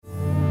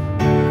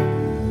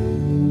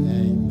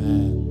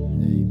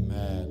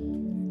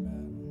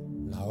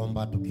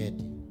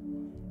tuketi.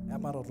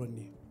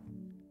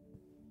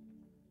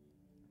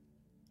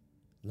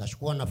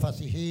 Nashukuru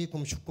nafasi hii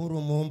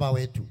kumshukuru Muumba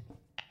wetu.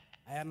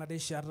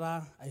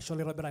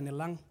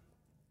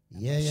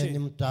 Yeye ni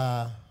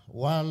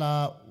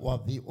mtawala wa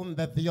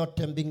viumbe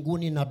vyote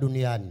mbinguni na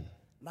duniani.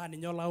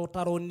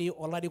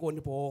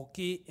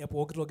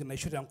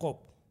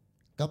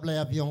 Kabla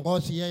ya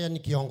viongozi yeye ni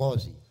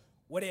kiongozi.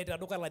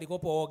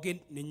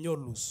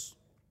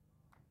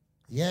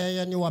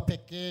 Yeye ni wa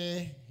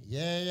pekee,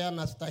 yeye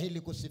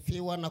anastahili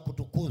kusifiwa na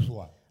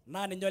kutukuzwa.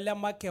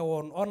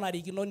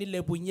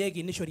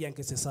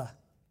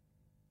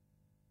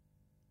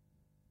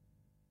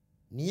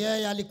 Ni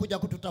yeye alikuja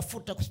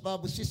kututafuta kwa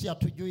sababu sisi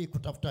hatujui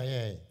kutafuta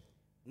yeye.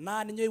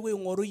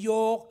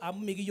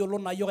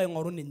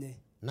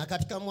 Na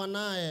katika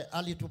mwanae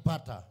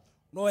alitupata.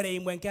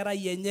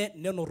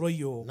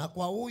 Na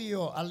kwa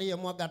huyo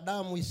aliyemwaga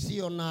damu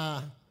isiyo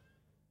na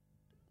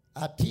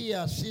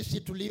hatia,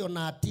 sisi tulio na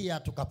hatia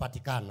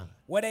tukapatikana.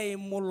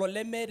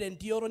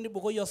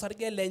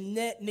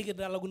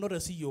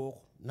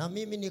 Na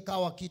mimi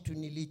nikawa kitu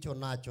nilicho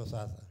nacho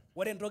sasa.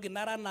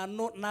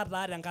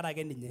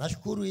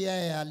 Nashukuru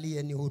yeye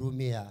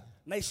aliyenihurumia.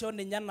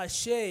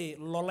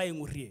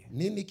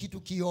 Mimi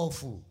kitu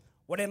kiofu.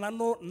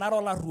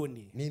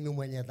 Mimi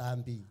mwenye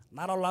dhambi.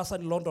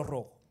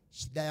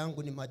 Shida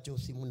yangu ni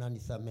machozi,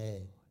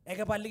 mnanisamehe.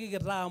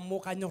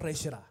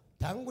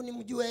 Tangu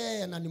nimjue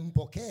yeye na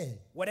nimpokee.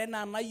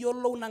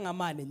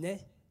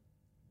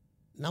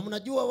 Na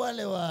mnajua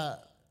wale wa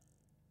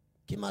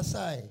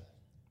Kimasai,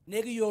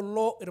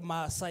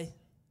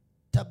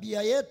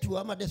 tabia yetu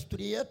ama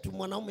desturi yetu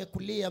mwanaume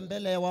kulia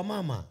mbele ya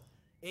wamama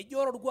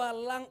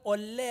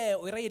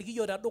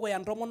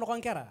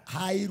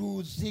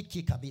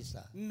hairuhusiki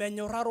kabisa.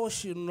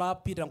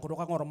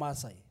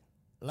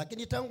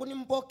 Lakini tangu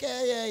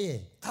nimpokee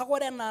yeye,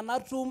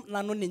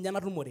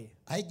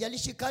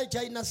 haijalishi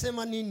culture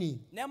inasema nini,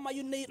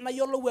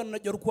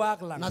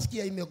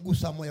 nasikia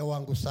imegusa moyo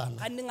wangu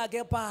sana.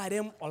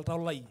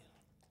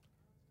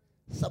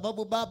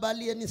 Sababu baba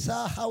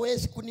aliyenizaa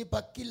hawezi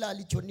kunipa kila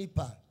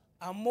alichonipa.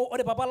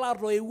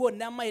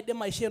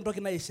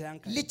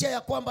 Licha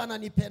ya kwamba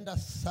ananipenda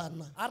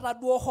sana.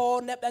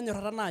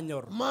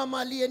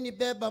 Mama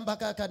aliyenibeba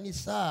mpaka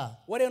akanizaa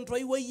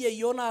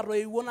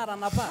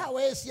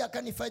hawezi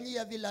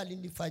akanifanyia vile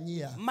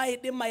alinifanyia.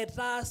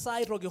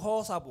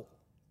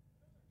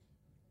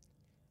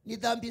 Ni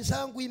dhambi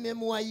zangu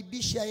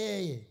imemwaibisha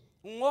yeye.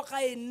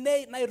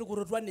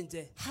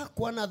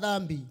 Hakuwa na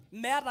dhambi,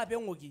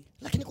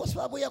 lakini kwa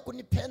sababu ya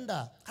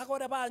kunipenda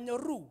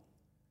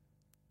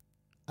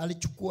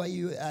alichukua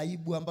hiyo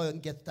aibu ambayo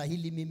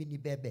ingestahili mimi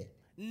nibebe.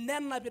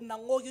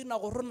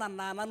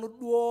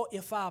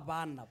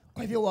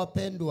 Kwa hivyo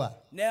wapendwa,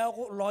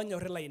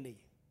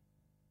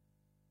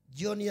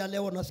 jioni ya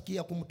leo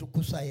nasikia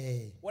kumtukuza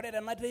yeye.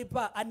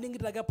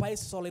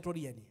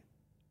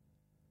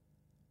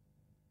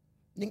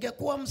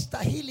 Ningekuwa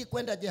mstahili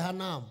kwenda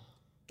jehanamu,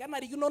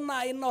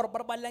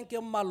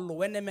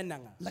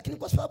 lakini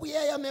kwa sababu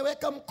yeye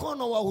ameweka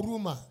mkono wa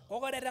huruma,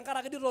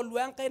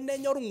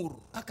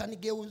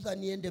 akanigeuza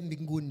niende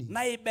mbinguni.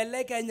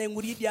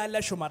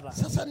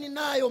 Sasa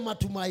ninayo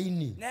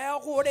matumaini.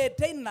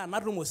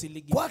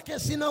 Kwake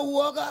sina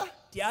uoga,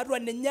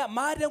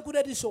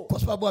 kwa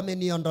sababu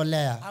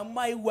ameniondolea.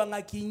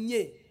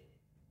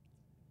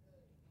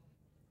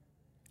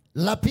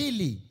 La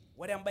pili,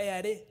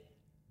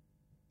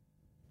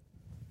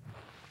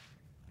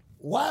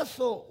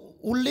 waso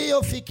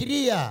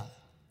uliofikiria,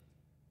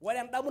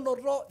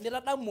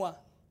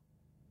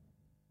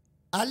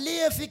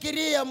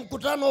 aliyefikiria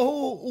mkutano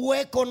huu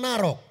uweko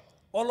Narok,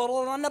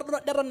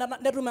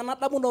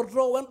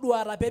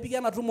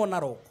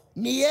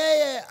 ni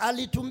yeye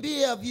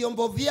alitumbia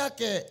vyombo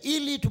vyake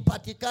ili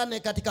tupatikane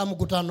katika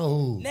mkutano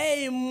huu.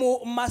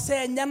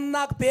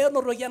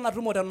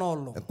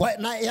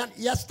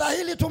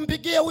 Yastahili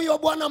tumpigie huyo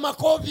Bwana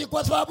makofi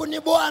kwa sababu ni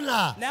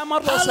Bwana.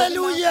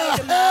 Hallelujah.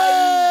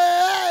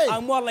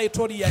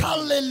 Hallelujah.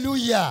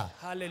 Hallelujah.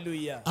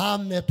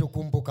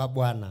 Ametukumbuka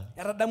Bwana.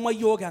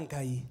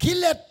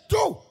 Kile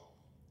tu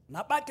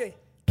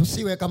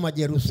tusiwe kama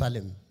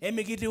Jerusalem.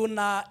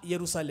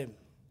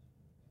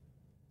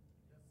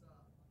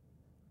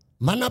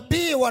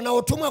 Manabii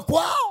wanaotumwa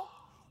kwao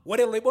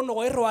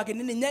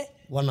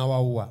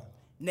wanawaua.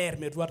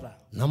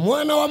 Na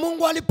mwana wa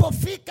Mungu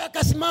alipofika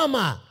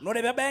akasimama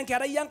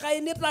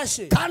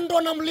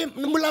kando na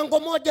mlango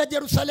moja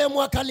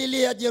Yerusalemu,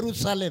 akalilia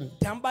Jerusalem.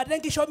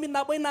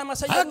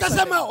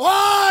 Akasema,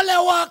 wale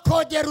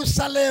wako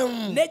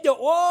Jerusalem,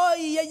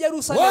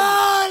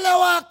 wale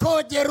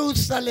wako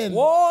Jerusalem,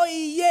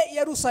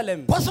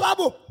 kwa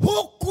sababu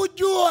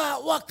hukujua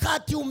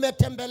wakati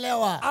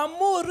umetembelewa.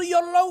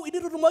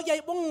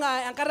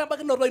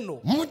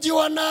 Mji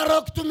wa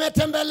Narok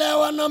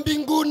tumetembelewa na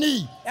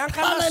mbinguni.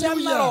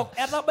 Hallelujah.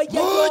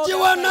 Mji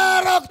wa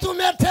Narok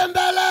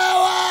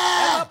tumetembelewa.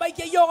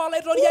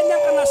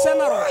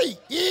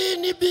 Hii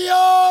ni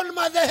beyond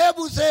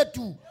madhehebu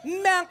zetu.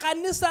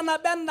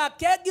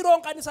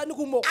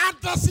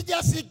 Hata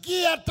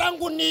sijasikia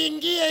tangu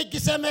niingie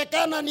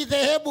ikisemekana ni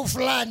dhehebu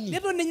fulani.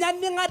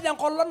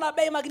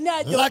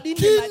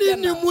 Lakini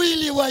ni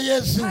mwili wa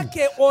Yesu.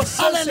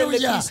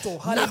 Haleluya.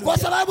 Na kwa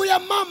sababu ya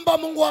mambo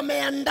Mungu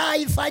ameandaa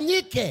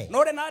ifanyike,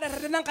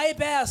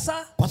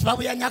 kwa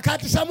sababu ya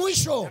nyakati za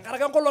mwisho,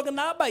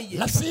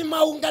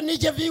 lazima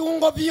unganishe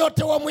viungo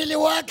vyote wa mwili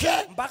wake,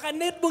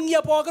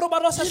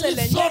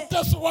 ili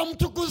sote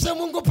wamtukuze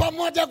Mungu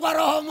pamoja kwa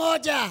roho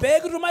moja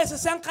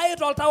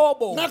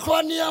na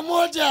kwa nia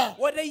moja,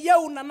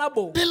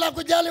 bila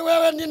kujali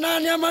wewe ni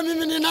nani ama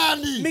mimi ni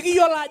nani.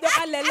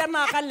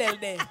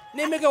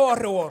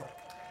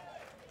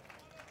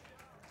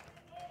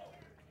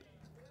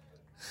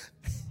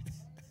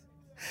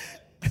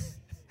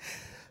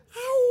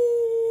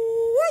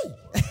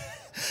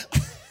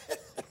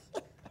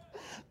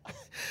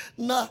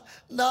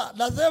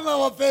 Nasema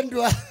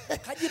wapendwa,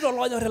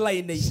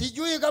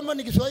 sijui kama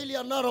ni Kiswahili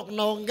ya Narok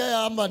naongea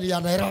ama ni ya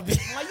Nairobi.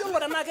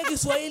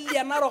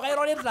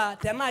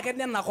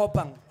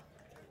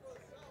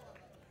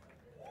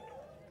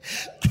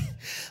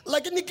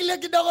 Lakini kile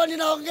kidogo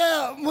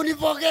ninaongea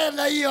munipokee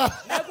na hiyo.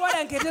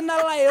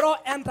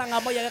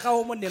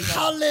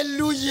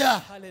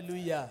 Hallelujah.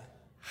 Hallelujah.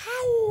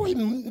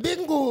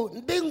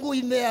 Mbingu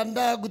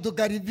imeandaa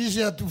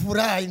kutukaribisha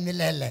tufurahi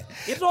milele.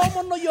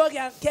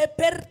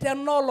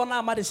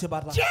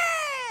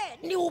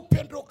 Ni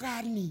upendo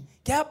gani?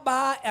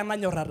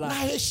 Na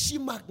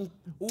heshima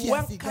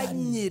kiasi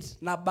gani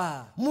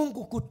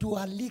Mungu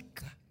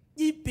kutualika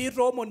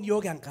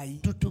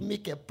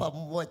tutumike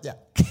pamoja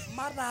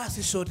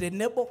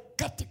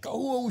katika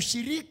huo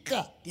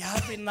ushirika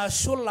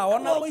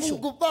wa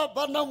Mungu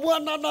Baba na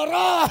Mwana na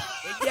Roho.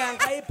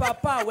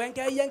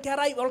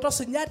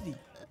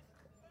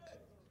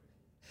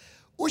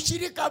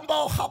 Ushirika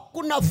ambao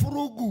hakuna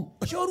furugu.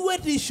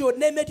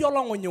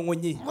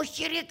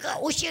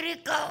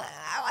 Ushirika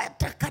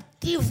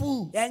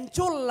takatifu.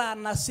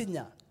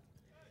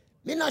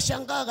 Mimi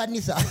nashangaa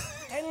kanisa.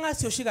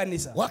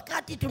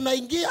 Wakati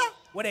tunaingia,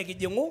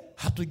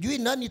 hatujui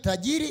nani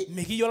tajiri,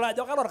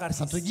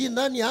 hatujui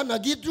nani hana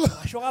kitu.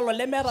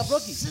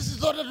 Sisi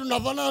zote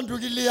tunafanana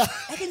tukilia.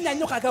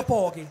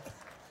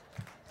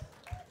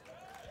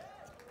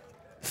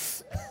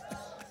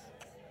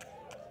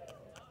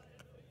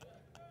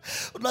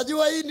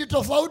 Unajua hii ni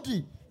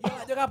tofauti.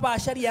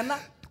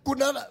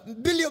 Kuna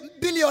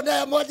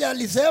bilionea moja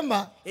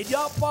alisema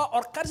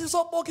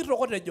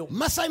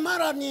Masai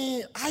Mara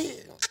ni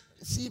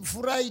si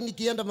furahi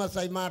nikienda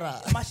Masai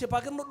Mara,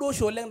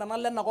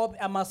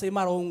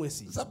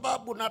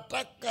 sababu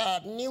nataka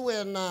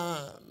niwe na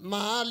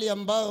mahali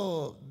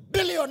ambao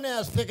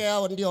billionaires peke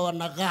yao ndio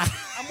wanakaa.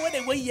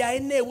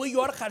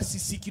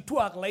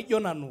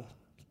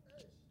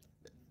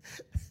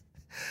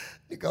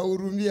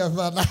 Nikahurumia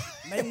sana.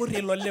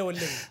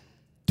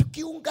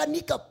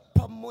 Tukiunganika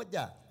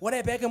pamoja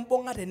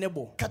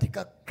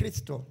katika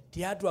Kristo,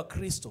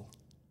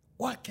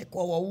 wake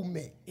kwa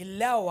waume,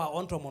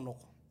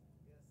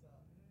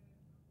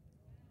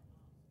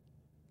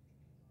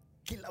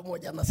 kila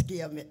mmoja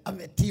anasikia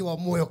ametiwa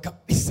moyo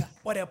kabisa.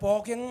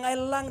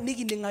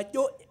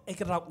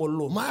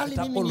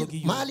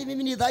 Mahali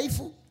mimi ni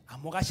dhaifu,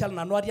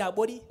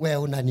 wewe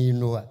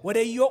unaniinua.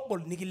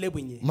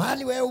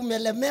 Mahali wewe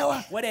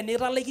umelemewa,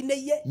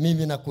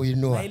 mimi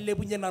nakuinua.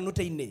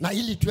 Na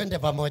ili tuende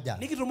pamoja.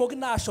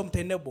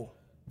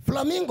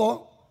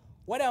 Flamingo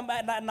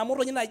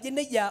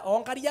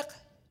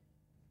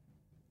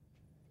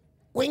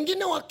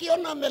wengine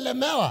wakiona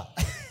amelemewa,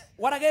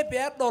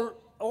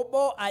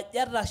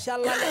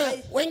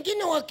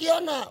 wengine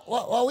wakiona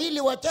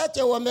wawili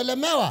wachache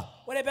wamelemewa,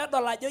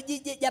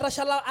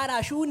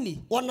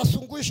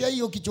 wanasungusha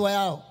hiyo kichwa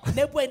yao.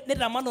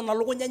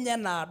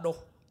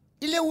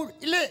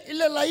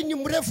 Ile laini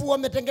mrefu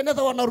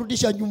wametengeneza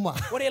wanarudisha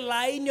nyuma.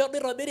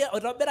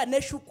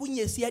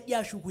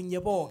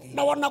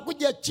 Na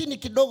wanakuja chini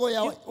kidogo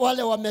ya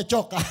wale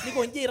wamechoka.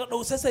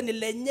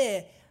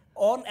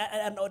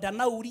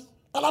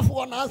 Alafu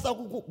wanaanza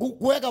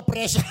kuweka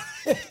pressure.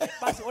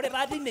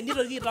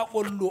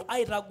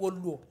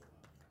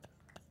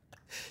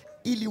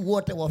 Ili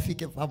wote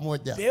wafike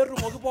pamoja.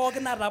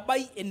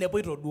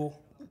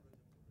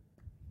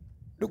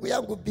 Ndugu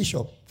yangu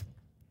Bishop,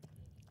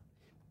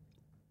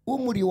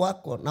 umri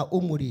wako na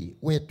umri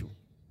wetu,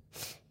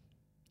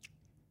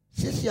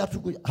 sisi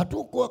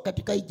hatuko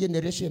katika hii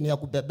generation ya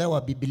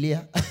kubebewa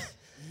Biblia.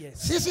 Yes.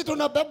 Sisi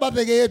tunabeba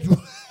peke yetu.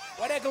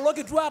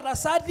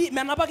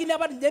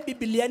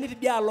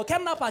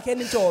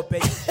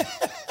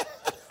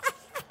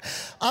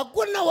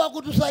 Hakuna wa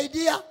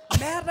kutusaidia.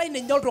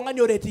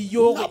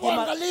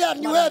 Unapoangalia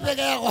ni wewe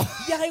peke yako.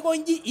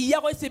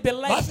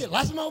 Basi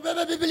lazima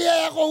ubebe Biblia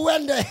yako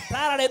uende.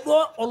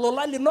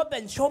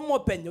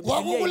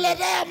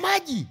 Wakukuletea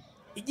maji,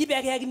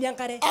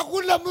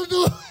 hakuna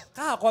mtu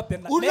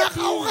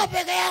Unakauka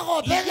peke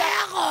yako.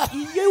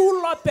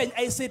 Iyeu lopeny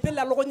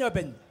aisipile lukunya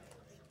openy.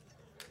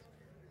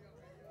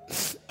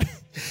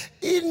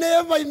 Hii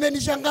neema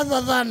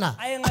imenishangaza sana.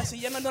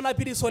 Ayengasi yana ndona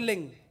piri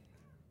soleng.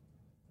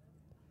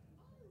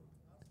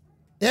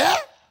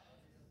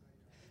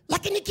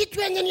 Lakini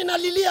kitu yenye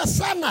ninalilia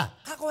sana.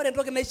 Kakore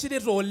ndoki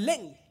naishirito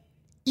oleng.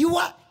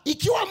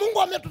 Ikiwa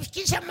Mungu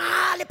ametufikisha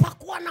mahali pa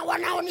kuwa na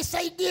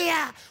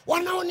wanaonisaidia,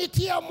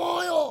 wanaonitia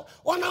moyo,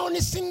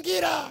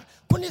 wanaonisingira,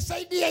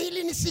 kunisaidia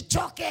ili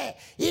nisichoke,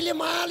 ili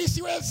mahali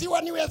siwezi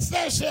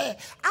waniwezeshe.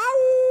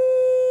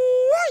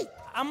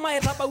 Ama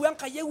etaba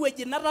wenka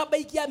yeweji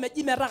narabaiki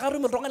ameji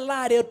merakarume tonga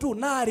laretu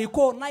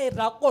nariko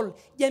naitagol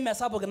jeme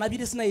sapoke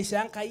nabiri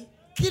sinaisha Enkai.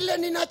 Kile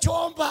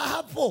ninachoomba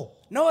hapo,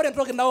 na ore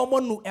ntoki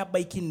naomonu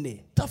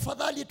ebaikine,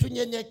 tafadhali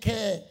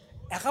tunyenyekee.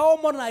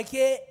 Akaomonu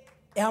ake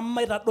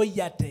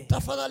emaitadoyate.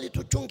 Tafadhali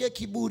tuchunge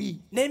kiburi.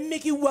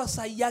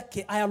 Nemikiwasa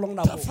yake ayalong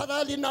nabo.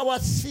 Tafadhali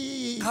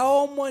nawasi.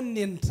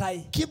 Kaomoni ntai.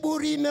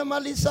 Kiburi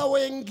imemaliza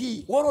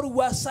wengi.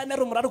 Wasa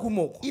nerumurari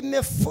kumoko.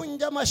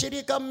 Imefunja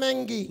mashirika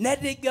mengi.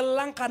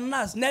 Nedigelanka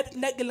nas,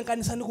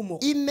 nedigelankanisani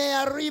kumoko.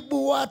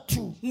 Imeharibu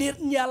watu.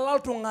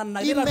 Ninyalal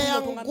tungana.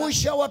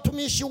 Imeangusha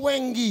watumishi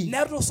wengi.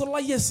 Nerusula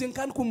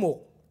yesinkan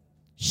kumoko.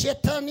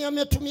 Shetani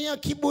ametumia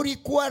kiburi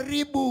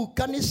kuharibu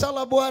kanisa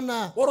la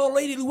Bwana.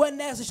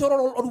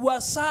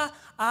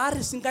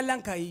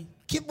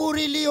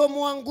 Kiburi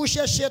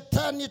iliyomwangusha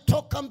shetani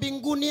toka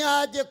mbinguni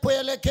aje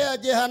kuelekea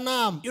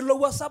jehanamu.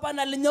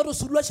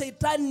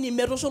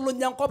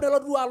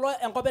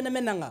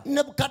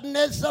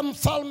 Nebukadneza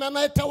mfalme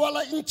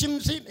anayetawala nchi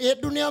mzima,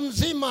 dunia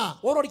mzima.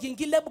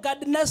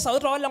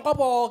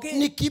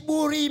 Ni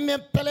kiburi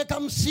imepeleka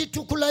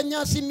msitu kula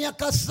nyasi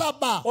miaka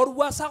 7.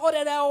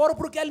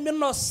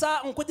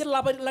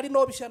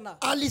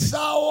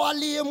 Alisahau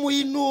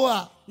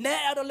aliyemuinua.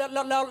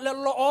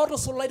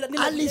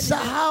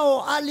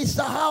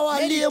 Alisahau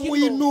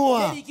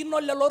aliyemuinua.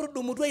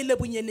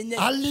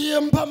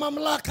 Aliyempa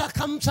mamlaka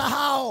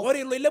kamsahau.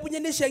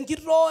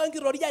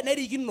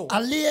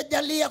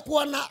 Aliyejalia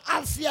kuwa na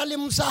afya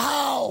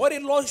alimsahau.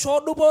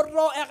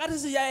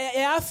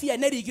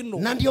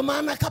 Na ndio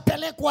maana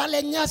kapelekwa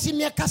ale nyasi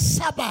miaka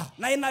 7.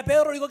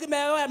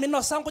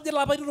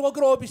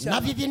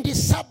 Na vivindi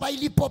 7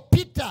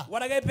 ilipopita,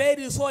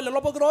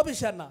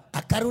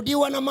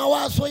 akarudiwa na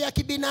mawazo ya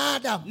kibinadamu.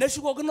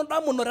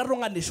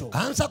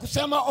 Anza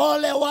kusema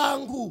ole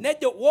wangu.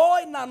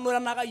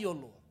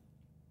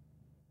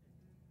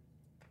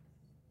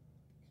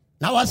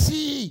 Na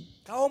wasi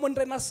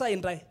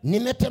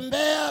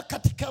nimetembea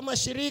katika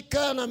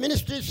mashirika na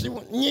ministries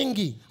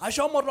nyingi.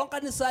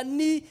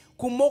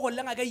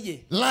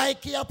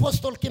 Like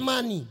Apostle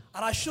Kimani.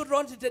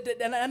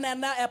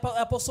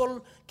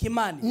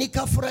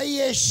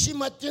 Nikafurahia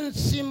heshima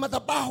jinsi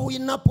madhabahu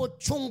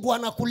inapochungwa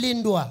na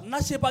kulindwa.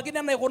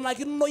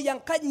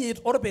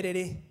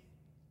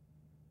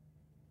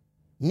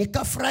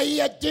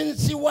 Nikafurahia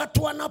jinsi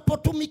watu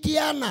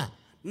wanapotumikiana.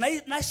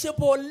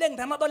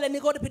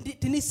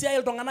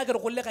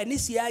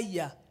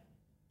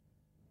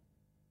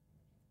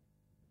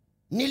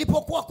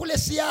 Nilipokuwa kule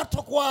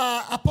Seattle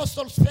kwa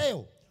Apostle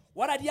Supeo,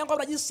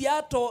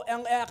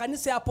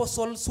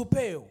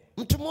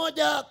 mtu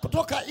mmoja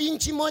kutoka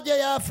nchi moja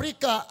ya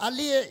Afrika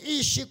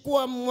aliyeishi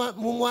kuwa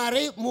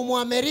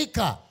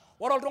Muamerika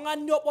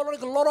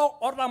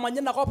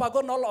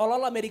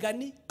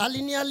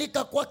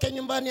alinialika kwake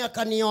nyumbani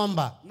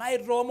akaniomba,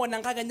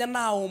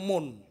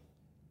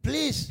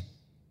 please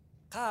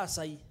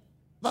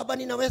baba,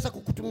 ninaweza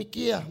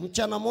kukutumikia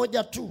mchana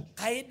moja tu.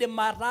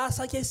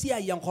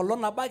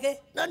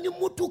 Na ni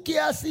mtu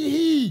kiasi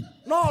hii.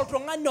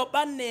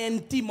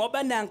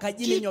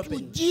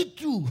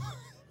 Jitu.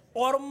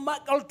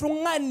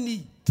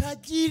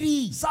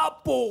 Tajiri.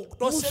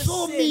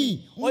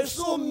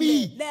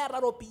 Musomi.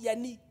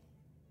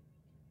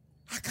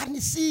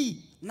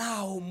 Akanisi.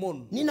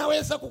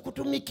 Ninaweza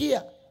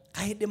kukutumikia.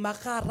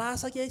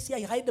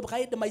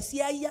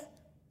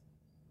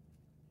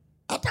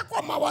 Hata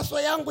kwa mawazo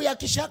yangu ya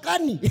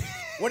kishakani.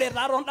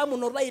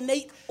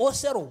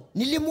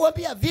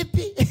 Nilimwambia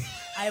vipi?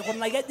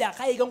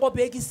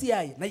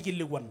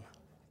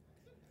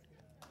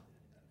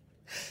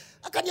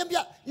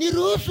 Akaniambia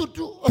niruhusu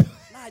tu.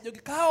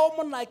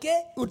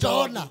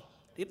 Utaona.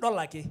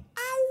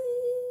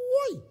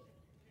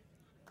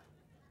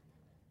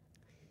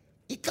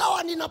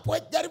 Ikawa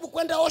ninapojaribu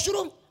kwenda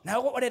washroom,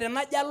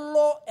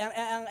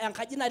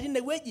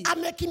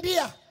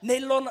 amekimbia.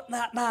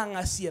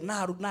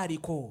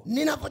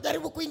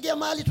 Ninapojaribu kuingia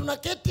mahali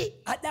tunaketi,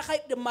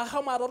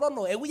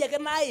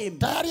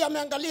 tayari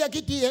ameangalia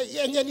kiti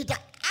yenye nita.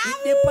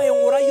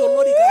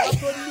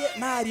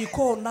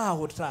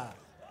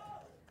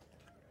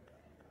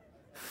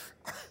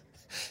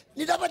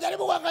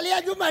 Ninapojaribu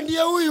kuangalia nyuma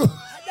ndiye huyu.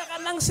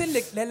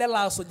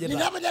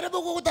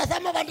 Ninapojaribu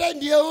kutazama baadaye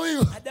ndiye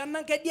huyu.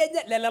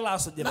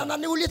 Na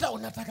ananiuliza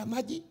unataka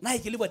maji?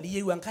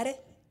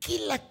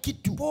 Kila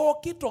kitu.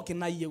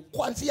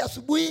 Kuanzia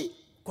asubuhi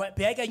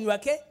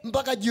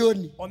mpaka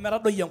jioni.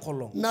 Ometadoyio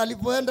enkolong. Na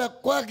alipoenda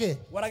kwake,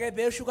 ore ake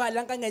peeshuko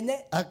alo enkang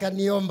enye,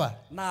 akaniomba,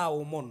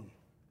 naomon,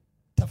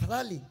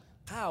 tafadhali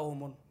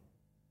kaomon,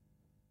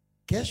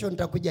 kesho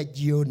nitakuja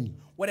jioni.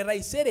 Ore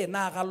taisere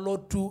naa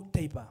kalotu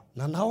teipa.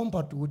 Na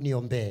naomba tu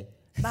uniombee.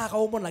 Naa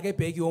kaomon ake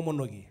pee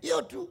kiomonoki.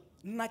 Hiyo tu.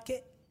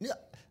 Nake.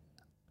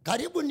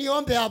 Karibu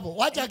niombe hapo,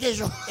 wacha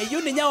kesho.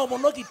 Eyieu ninye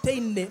aomonoki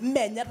teine,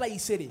 mmenya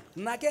taisere.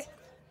 Nake.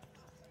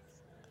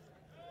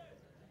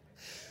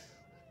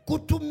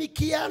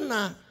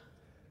 Kutumikiana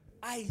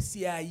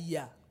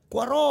aisiaia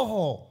kwa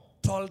roho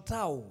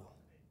toltau.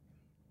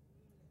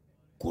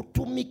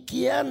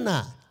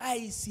 Kutumikiana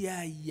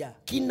aisiaia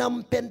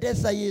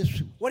kinampendeza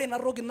Yesu. Ore ina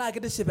toki naa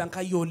kitiship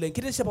Enkai oleng,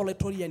 kitiship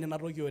olaitoriani ina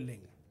toki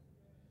oleng.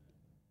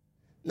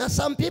 Na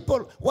some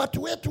people,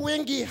 watu wetu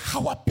wengi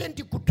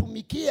hawapendi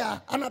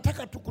kutumikia,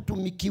 anataka tu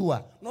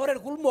kutumikiwa. Nore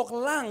irkumok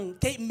lang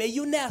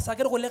meyieu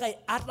neasaki irkulikae,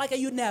 ata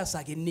keyieu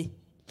neasakini.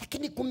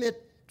 Lakini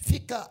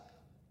kumefika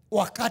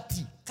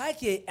wakati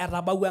kake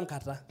etabawua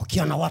enkata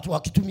ukiona watu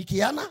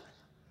wakitumikiana,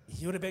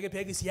 yore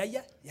peke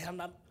siaya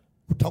yana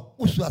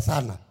utaguswa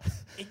sana.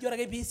 Ejora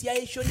ke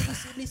bisiaisho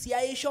ni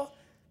siaisho.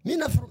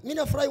 Mimi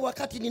nafurahi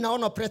wakati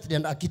ninaona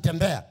president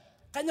akitembea.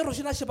 Kanyo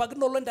shina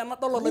shipakino lo ndana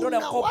dolo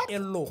lero kop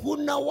elo.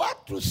 Kuna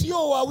watu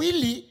sio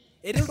wawili,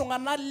 eril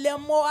tungana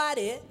lemo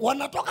are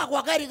wanatoka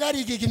kwa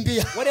gari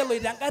ikikimbia. Ore lo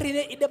idangari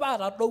ne ideba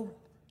atadou.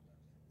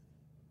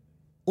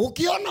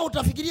 Ukiona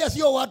utafikiria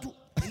sio watu.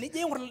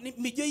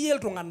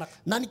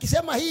 Na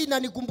nikisema hii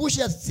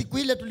inanikumbusha siku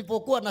ile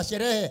tulipokuwa na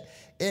sherehe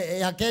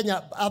ya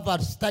Kenya hapa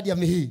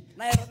stadium hii.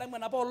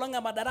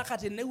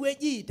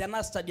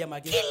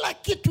 Kila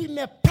kitu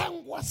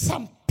imepangwa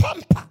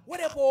sampampa.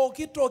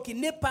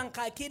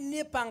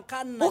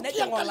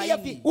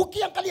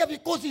 Ukiangalia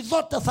vikosi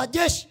zote za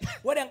jeshi,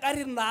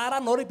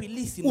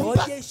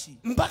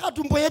 mpaka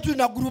tumbo yetu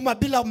inaguruma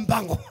bila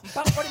mpango.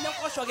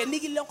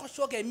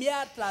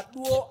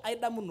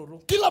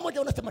 Kila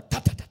mmoja unasema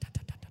tata.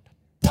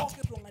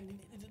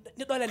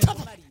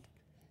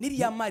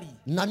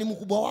 Na ni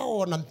mkubwa wao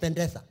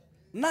wanampendeza.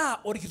 Na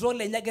orikitole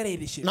lenye gere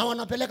irishe. Na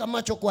wanapeleka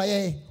macho kwa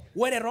yeye.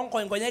 Were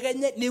ronko ngonyege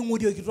nye ni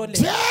ngudi orikitole.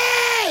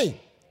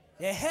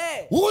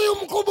 Ehe. Huyu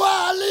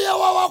mkubwa aliye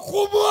wa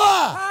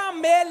wakubwa.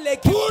 Amele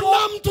kito.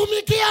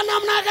 Tunamtumikia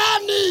namna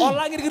gani?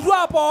 Olangirikitu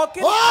hapo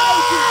okay.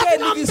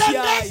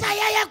 Tunampendeza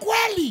yeye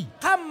kweli.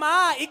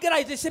 Kama igira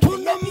itishipi.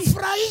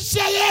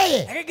 Tunamfurahisha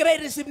yeye. Igira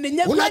itishipi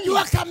nye.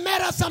 Unajua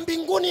kamera za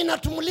mbinguni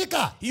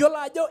inatumulika.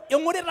 Yolajo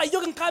engurira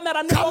yokin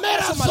kamera ni.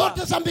 Kamera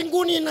zote za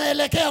mbinguni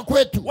inaelekea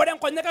kwetu. Wore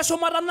nkonyeka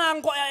somara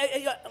nango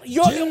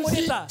yokin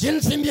ngurita.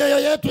 Jinsi mioyo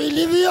yetu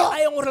ilivyo.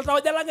 Ayo ngurita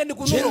wajalange ni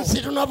kunuru.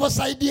 Jinsi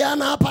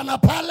tunavyosaidiana hapa na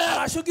pale.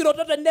 Arashukiro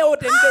tete neo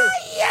tende.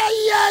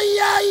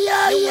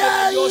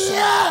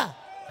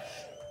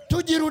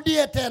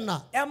 Tujirudie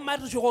tena.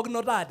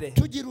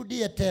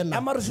 Tujirudie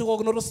tena.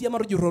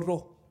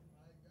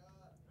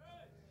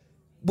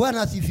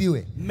 Bwana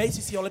asifiwe.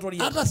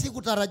 Hata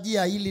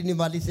sikutarajia ili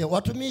nimalize.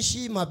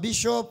 Watumishi,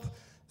 mabishop,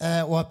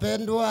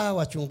 wapendwa,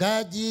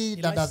 wachungaji,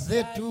 dada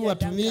zetu,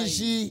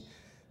 watumishi,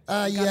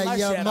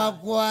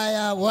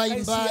 makwaya,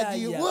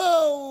 waimbaji.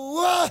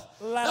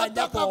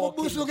 Nataka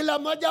kubusu kila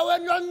mmoja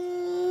wenu.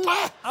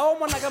 Awo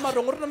mwana kama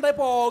rongurita ndai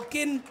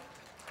pokin.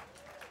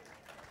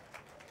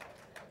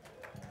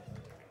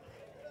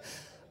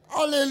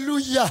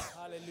 Hallelujah.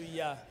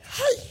 Hallelujah.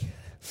 Hai.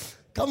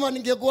 Kama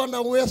ningekuwa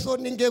na uwezo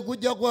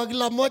ningekuja kwa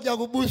kila moja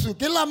kubusu.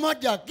 Kila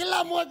moja.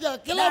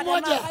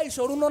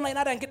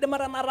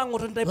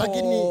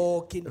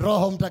 Lakini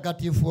Roho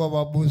Mtakatifu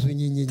wabusu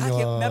nyinyi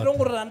nyote.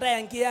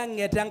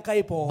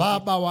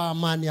 Baba wa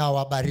amani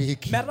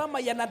awabariki.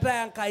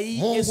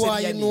 Mungu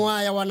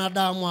ainuaye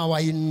wanadamu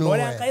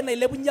awainue.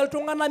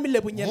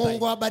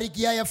 Mungu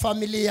abarikiaye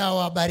familia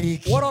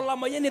awabariki.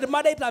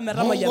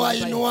 Mungu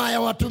ainuaye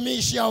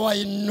watumishi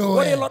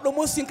awainue.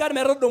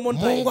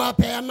 Mungu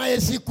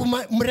apeanaye siku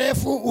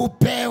mrefu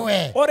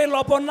upewe.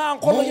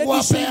 Mungu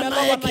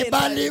apeanaye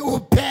kibali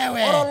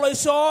upewe.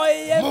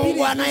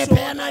 Mungu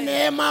anayepeana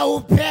neema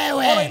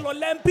upewe.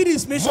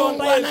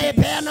 Mungu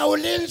anayepeana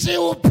ulinzi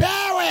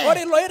upewe.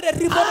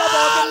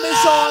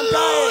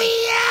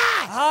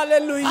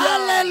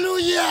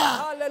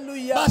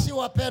 Hallelujah. Basi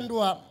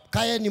wapendwa,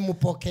 kaeni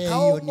mpokee,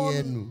 hiyo ni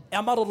yenu.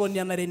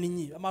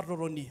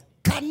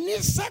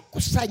 Kanisa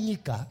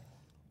kusanyika.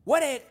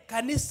 Wale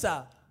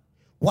kanisa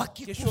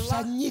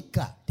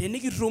wakikusanyika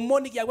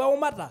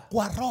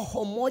kwa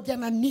roho moja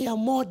na nia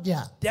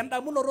moja,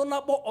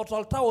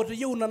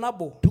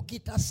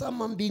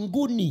 tukitazama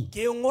mbinguni,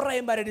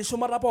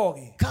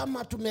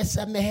 kama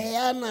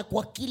tumesameheana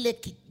kwa kile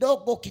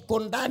kidogo kiko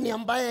ndani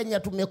ambaye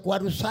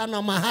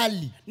tumekwarusana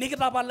mahali,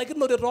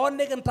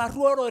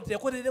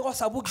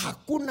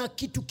 hakuna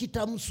kitu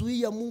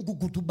kitamzuia Mungu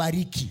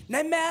kutubariki.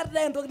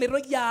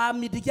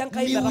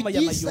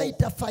 Miujiza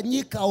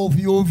itafanyika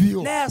ovyo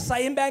ovyo.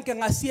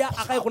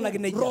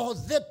 Roho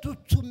zetu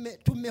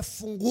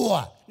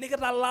tumefungua.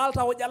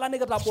 Nikitalalta ojala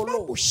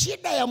nikitabolo.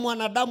 Shida ya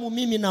mwanadamu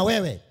mimi na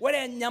wewe.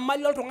 Ore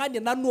nyamali oltung'ani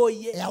nanu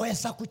oye.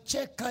 Yaweza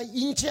kucheka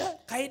nje.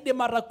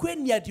 Kaidim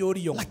atakweni ati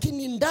oriong.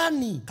 Lakini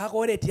ndani. Kaka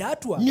ore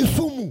tiatua. Ni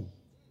sumu.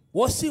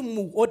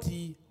 Wosimu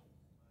oti.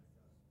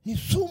 Ni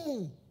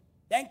sumu.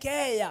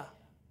 Enkeya.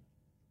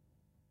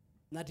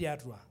 Na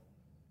tiatua.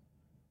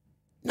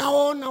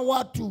 Naona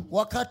watu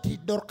wakati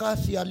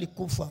Dorcas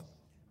alikufa.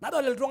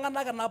 Nadol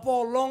iltung'anak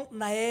napoolong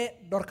nae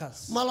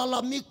Dorcas.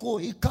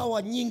 Malalamiko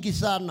ikawa nyingi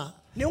sana.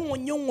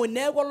 Niung'unyung'u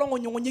neeku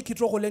olong'unyung'unyi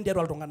kitok oleng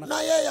tiatua iltung'anak.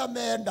 Na yeye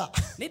ameenda.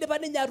 Nidipa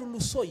ninye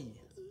atulusoi.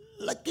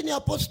 Lakini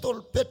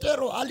Apostle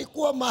Petero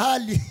alikuwa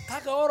mahali.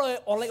 Kaka oro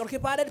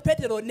orkiparet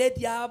Petero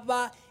netii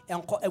apa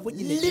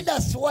ewueji netii.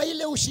 Leaders wa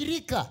ile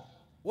ushirika.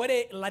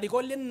 Ore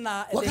larikok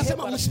lina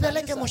wakasema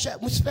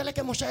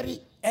msipeleke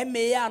moshari.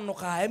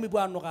 Emeyanuka,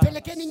 emibuanuka.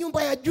 Pelekeni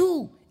nyumba ya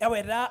juu.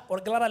 Eweta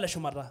orgilata le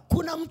shumata.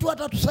 Kuna mtu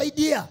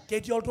atatusaidia.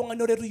 Ketii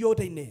oltung'ani oretu yiok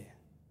teine.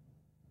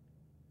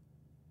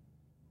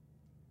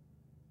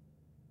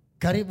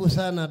 Karibu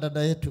sana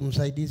dada yetu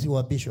msaidizi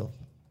wa Bishop.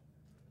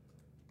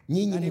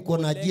 Nyinyi mko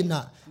na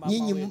jina,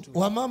 nyinyi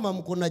wamama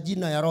mko na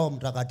jina ya Roho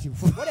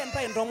Mtakatifu. Ore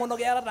ntai ntomonok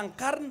yarata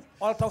nkarn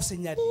oltau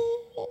sinyati.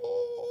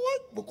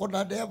 Mko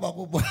na neema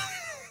kubwa.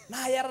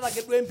 Na yarata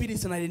kedua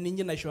empirisi na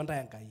ninyi naisho ntai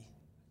Enkai.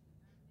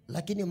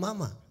 Lakini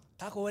mama,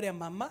 kaka ore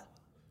mama,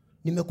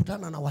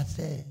 nimekutana na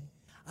wasee.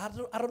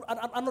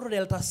 Anotore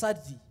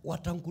iltasati.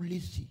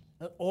 Watangulizi.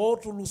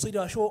 Tulusiri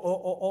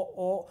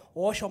asho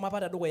shoma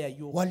pata dukuya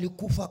yiok.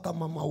 Walikufa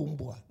kama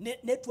maumbwa.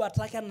 Netu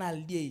atake na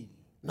aldei.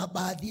 Na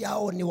baadhi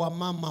yao ni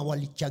wamama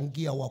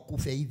walichangia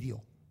wakufe hivyo.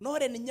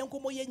 Nore ninye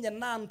nkumoyi enye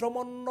naa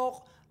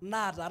ntomonok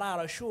naatara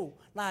arashu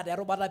naata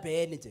erubata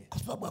pee ninche. Kwa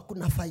sababu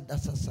hakuna faida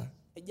sasa.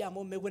 Eji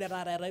amu mekure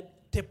taata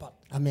tipat.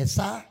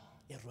 Amesaa.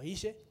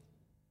 Etoishe.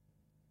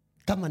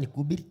 Kama ni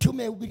kuhubiri,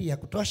 tumehubiri ya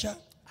kutosha.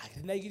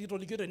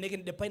 Akitolikito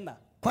nikindipa ina.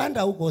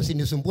 Kwenda huko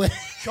usinisumbue.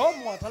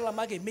 Shomo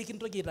talamake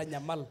mikintoki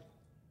aitanyamal.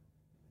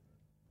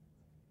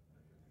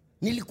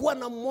 Nilikuwa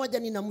na mmoja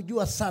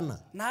ninamjua sana.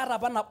 Naata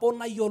apa nabo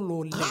nayiolo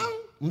oleng.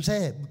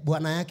 Mzee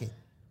bwana yake.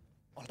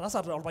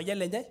 Oltasat olpayian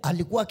lenye.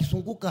 Alikuwa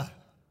akisunguka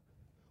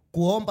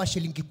kuomba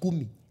shilingi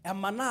 10.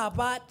 Emaana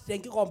apa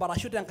tenkikomba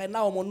arashu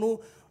tenkaina omonu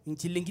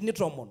nchilingini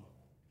 10.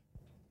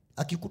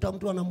 Akikuta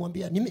mtu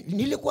anamwambia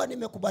nilikuwa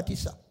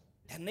nimekubatiza.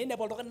 Nene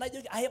poltoka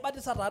najoki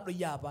aibatisa taado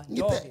yapa.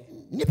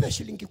 Nipe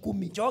shilingi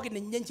 10. Njoki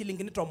ninye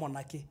nchilingini 10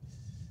 ake.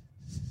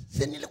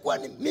 Si nilikuwa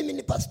mimi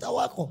ni pastor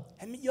wako.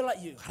 Emijola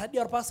hadi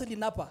orpasili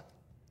napa.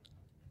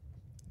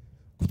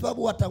 Kwa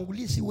sababu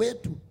watangulizi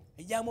wetu.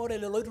 Ejamore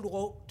leloitu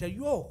ko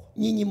teyo.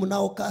 Nyinyi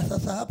mnaokaa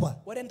sasa hapa.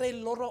 Ore ntai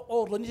loro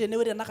otoni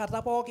tenewere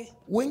nakata pooki.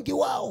 Wengi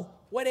wao.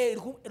 Ore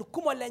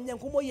irkumo lenye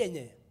nkumo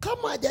yenye.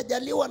 Kama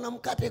hajajaliwa na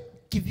mkate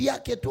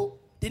kivyake tu.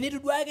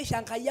 Tenituduake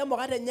shankaya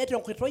mokate nye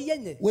tenkitoi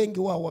yenye. Wengi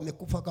wao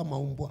wamekufa kama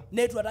umbwa.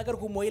 Netu atake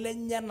irkumo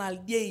lenye na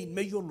aldei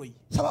meyioloi.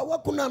 Sababu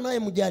hakuna naye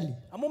mjali.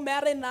 Amu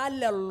meetai naa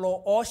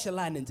lelo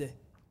ooshila ninche.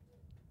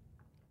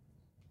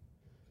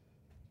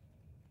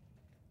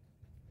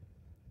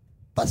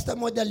 Pastor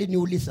moja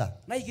aliniuliza.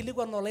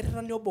 Naikilikuan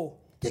olairitani obo.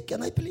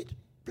 Can I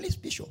please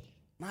Bishop?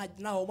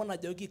 Naomon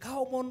ajoki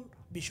kaomon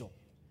Bishop.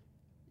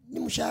 Ni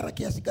mshahara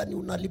kiasi gani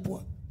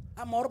unalipwa?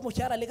 Ama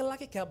mshahara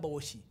likilaki keba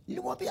oshi.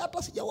 Nilimwambia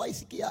hata sijawahi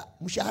sikia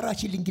mshahara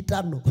shilingi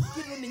 5.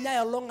 Kitu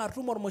ninyaya longa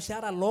tumo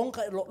mshahara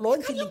longa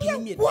shilingi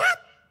 100. What?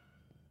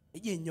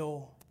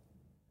 Ejenyo.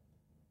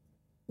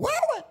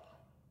 Wewe.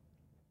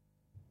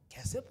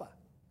 Kesepa.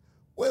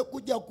 Wewe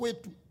kuja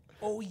kwetu.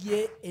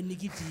 Oye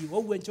enikiti,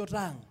 wewe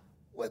nchotang.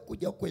 Wewe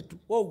kuja kwetu.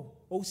 Wewe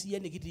usiye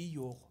nikiti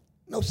yo.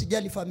 Na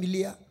usijali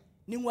familia.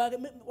 Ningwa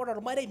ora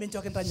rumare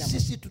imenchoke ntanyama.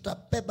 Sisi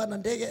tutapeba na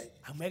ndege.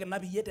 Amweke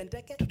nabi yete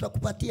nteke.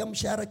 Tutakupatia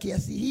mshahara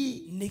kiasi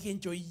hii.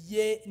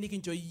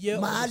 Nikinchoye.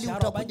 Mahali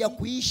utakuja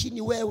kuishi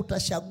ni wewe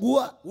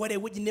utachagua. Ore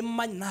wuji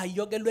nimany na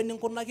yogelwe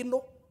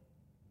ninkunakino.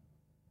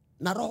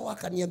 Na Roho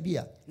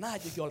akaniambia,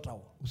 najoki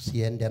oltau.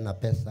 Usiende na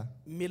pesa.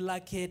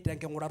 Milake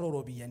tenkeng'uraro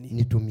ropiani.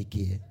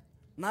 Nitumikie.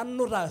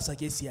 Nanu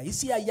taasaki esiai.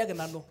 Esiai yake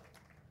nanu.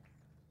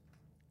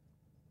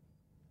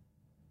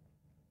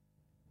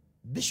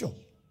 Bishop.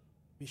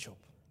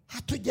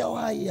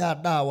 Hatujawahi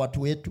ada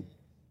watu wetu.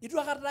 Itu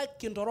akata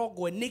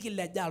kindorogo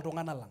nikileja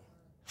iltung'anak lang.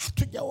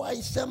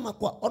 Hatujawahi sema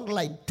kwa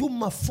online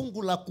tuma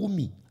fungu la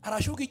 10.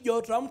 Arashu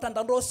kijoto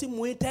mtandao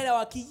simu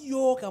iterewa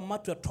kiyoka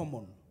matwa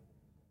 10.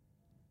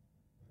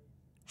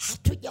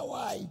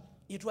 Hatujawahi.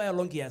 Itu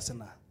ayolongi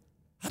yasina.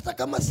 Hata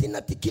kama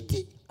sina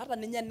tikiti. Hata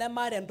ninye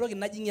nemare ndoki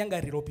najingia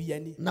ngari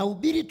ropiani. Na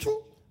ubiri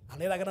tu.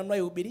 Alaira kana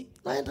nwa ubiri.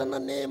 Naenda na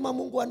neema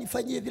Mungu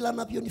anifanyie vile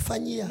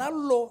anavyonifanyia.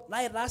 Nalo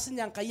na irasi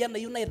nyankaya na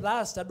yuna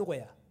irasi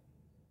tadukoya.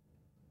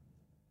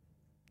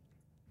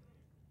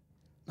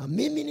 Na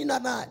mimi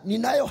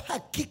ninayo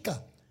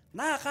hakika.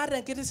 Na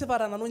akare nkiti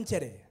sipara nanu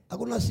nchere.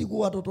 Hakuna siku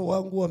watoto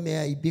wangu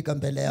wameaibika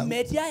mbele yangu.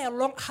 Metia ya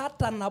long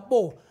hata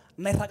nabo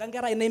na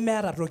itakangera ina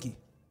imera toki.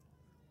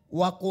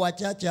 Wako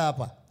wachache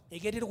hapa.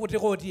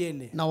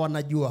 Na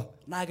wanajua.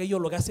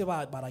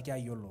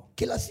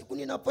 Kila siku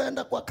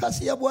ninapoenda kwa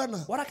kasi ya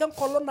Bwana,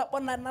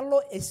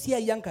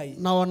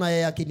 naona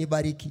yeye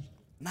akinibariki.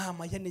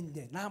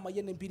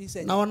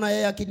 Naona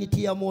yeye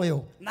akinitia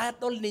moyo.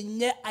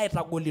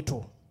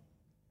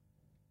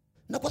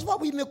 Na kwa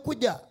sababu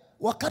imekuja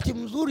wakati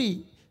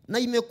mzuri na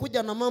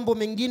imekuja na mambo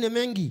mengine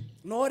mengi,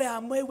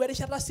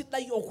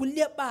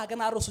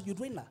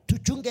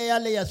 tuchunge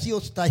yale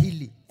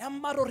yasiyostahili.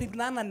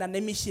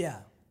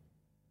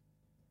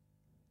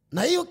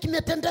 Na hiyo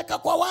kimetendeka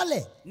kwa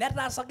wale,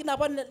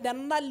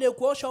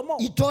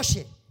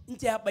 itoshe.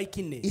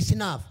 It's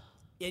enough.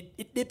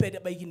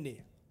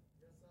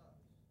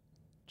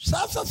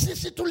 Sasa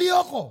sisi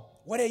tulioko,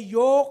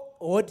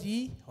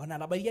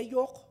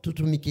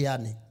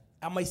 tutumikiane.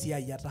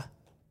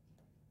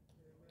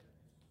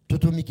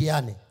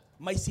 Tutumikiane.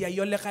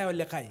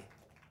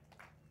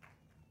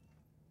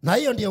 Na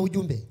hiyo ndio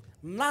ujumbe.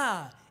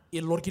 Na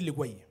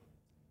ilorkiligwai.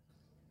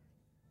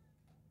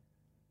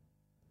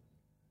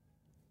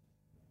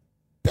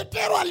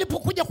 Petero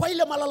alipokuja kwa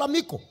ile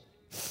malalamiko,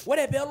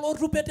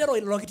 Petero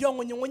ilokitio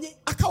ngonyi,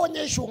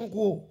 akaonyeshwa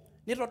nguo.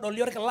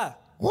 Nitodoli orkila.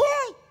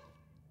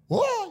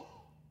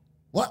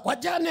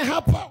 Wajane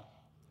hapa,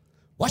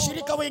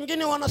 washirika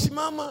wengine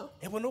wanasimama,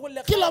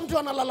 kila mtu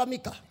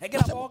analalamika.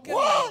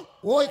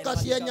 Woi,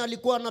 kazi yenye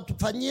alikuwa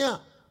anatufanyia,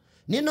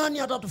 ni nani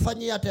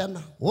atatufanyia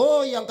tena?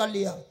 Woi,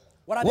 angalia.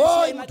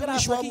 Woi,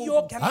 mtumishi wa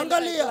Mungu,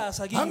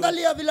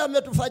 angalia vile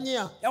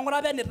ametufanyia.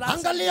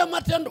 Angalia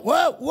matendo,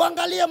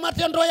 uangalie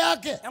matendo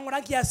yake.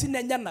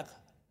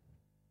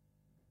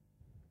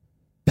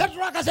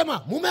 Petro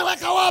akasema,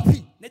 mumeweka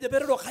wapi?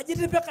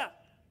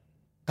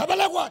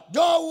 Kabalagwa,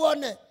 jo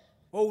uone.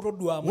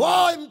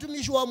 Woi,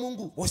 mtumishi wa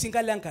Mungu,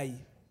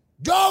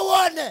 jo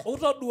uone.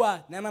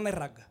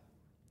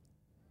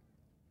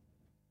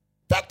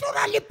 Petro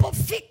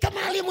alipofika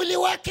mahali mwili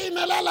wake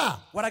imelala,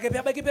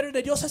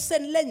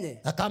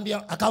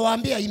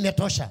 akawaambia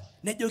imetosha.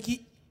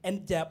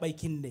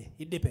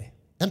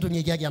 Entu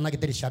nyegiagi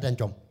anakidirisha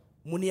enjom.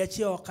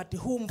 Muniachie wakati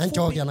huu mfupi.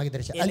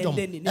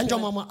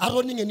 Enjom mama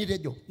aroni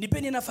ngenirejo.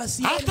 Nipeni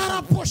nafasi yenu.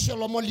 Ataraposhe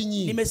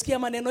lomolinyi. Nimesikia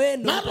maneno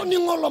yenu. Nalo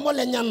ningolo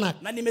mole nyana.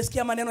 Na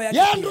nimesikia maneno yake.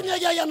 Yendu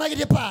nyegiagi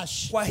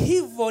anakidipash. Kwa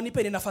hivyo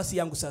nipeni nafasi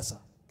yangu sasa.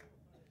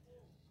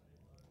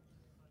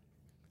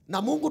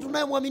 Na Mungu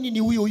tunayemwamini ni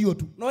huyo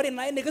tu. Nori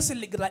naye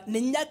nikisiligra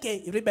ninyake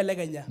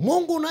iribeleganya.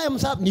 Mungu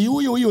unayemsabu ni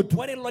huyo tu.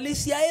 Wari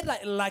lolisia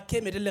era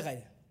lake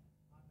medelegaya.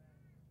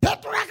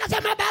 Petro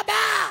akasema, baba,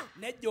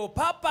 nejo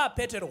papa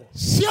Petro,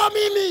 sio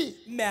mimi,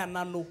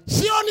 meananu,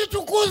 sio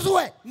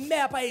nitukuzwe,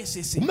 meapa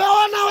isisi,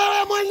 umeona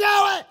wewe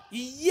mwenyewe.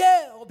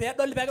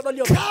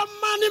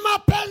 Kama ni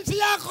mapenzi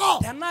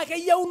yako,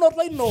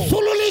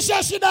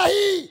 sululisha shida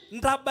hii.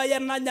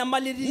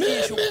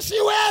 Mimi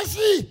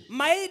siwezi.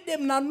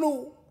 Maidem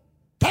nanu.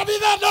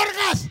 Tabitha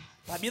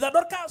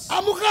Dorcas,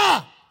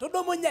 amuka.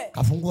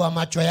 Kafungua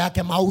macho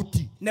yake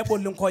mauti.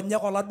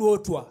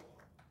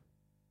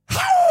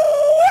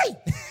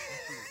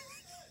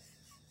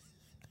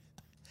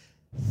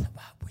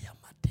 Sababu ya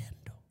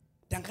matendo.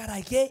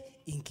 Tangarake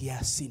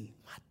inkiasin.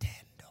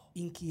 Matendo.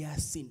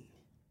 Inkiasin.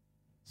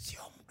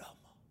 Sio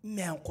mdomo.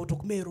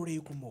 Meankotok merore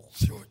yukumoko.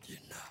 Sio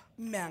jina.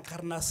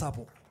 Meankarna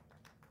sapo.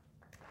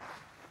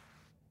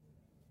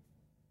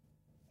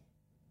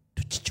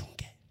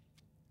 Tuchichunge.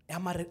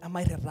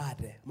 Amaire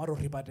rade. Maro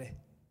ribade.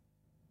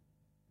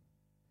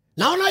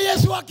 Naona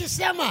Yesu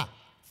akisema,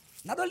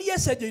 nadoli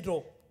Yesu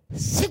joito,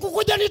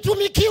 sikukuja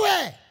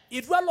nitumikiwe,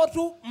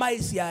 itwalotu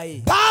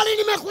maisiae, bali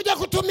nimekuja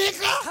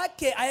kutumika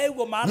hake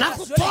ayewo maana na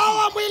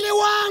kutoa mwili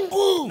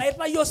wangu na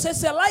ita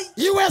yoseselai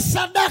iwe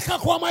sadaka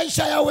kwa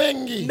maisha ya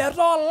wengi.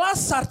 Meto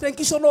lasar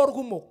tenkishonor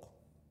kumok.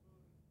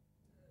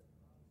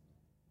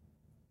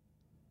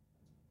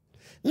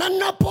 Na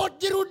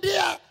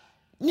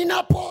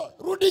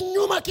ninaporudi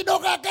nyuma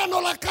kidogo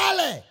Agano la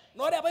Kale,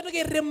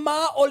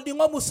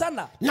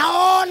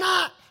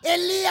 naona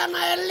Elia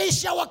na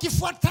Elisha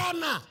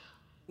wakifuatana.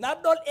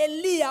 Nadol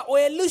Elia o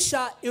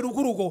Elisha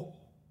irukuruko.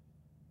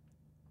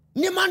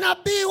 Ni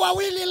manabii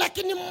wawili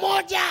lakini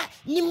mmoja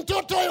ni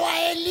mtoto wa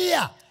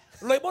Elia.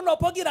 Loibono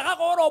pogira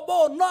kako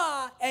robo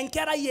na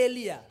enkera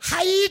Elia.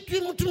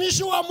 Haitwi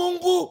mtumishi wa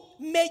Mungu.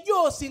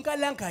 Mejo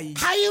sinkalankai.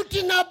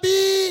 Haitwi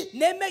nabii.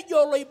 Ne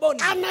mejo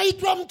loibono.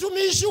 Anaitwa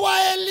mtumishi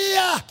wa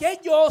Elia.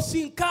 Kejo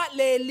sinka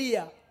le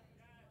Elia.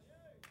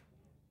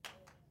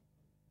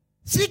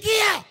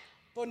 Sikia.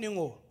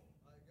 Toningo.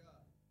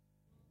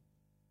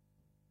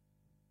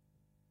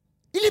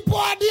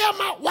 Ilipoadia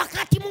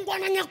wakati Mungu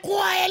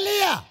ananyakua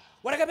Elia,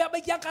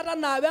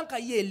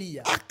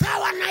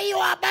 akawa na hiyo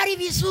habari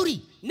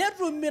vizuri.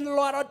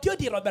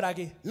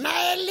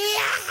 Na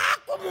Elia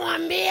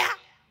hakumwambia.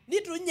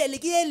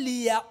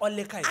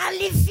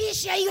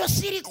 Alifisha hiyo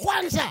siri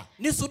kwanza,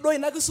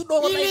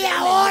 ili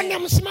aone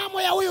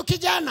msimamo ya huyu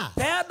kijana.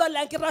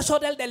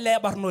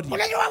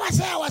 Unajua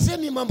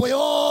wasemi mambo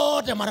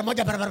yote mara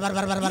moja.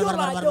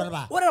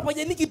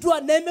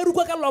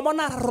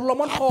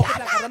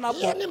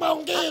 Hiyo ni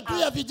maongeo tu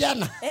ya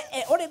vijana.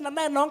 ore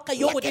nana nonka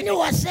yoko lakini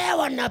wasee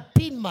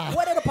wanapima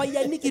ore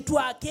ropayiani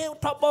kitwa ke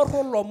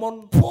toborro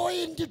lomon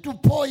point to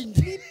point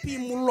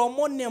nipimu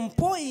lomon ne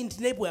point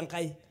nepuo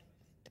enkai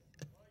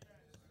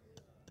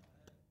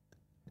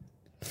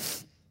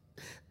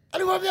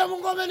alimwambia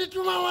Mungu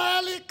amenituma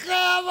mahali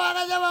kama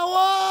anasema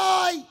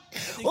woi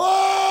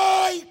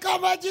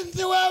kama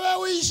jinsi wewe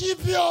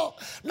uishivyo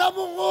na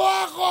Mungu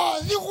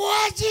wako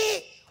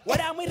sikuachi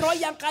ore amiro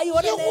yankai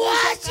ore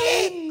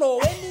no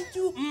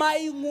weniju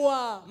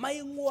maingwa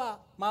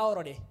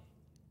maorore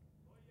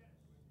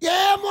ye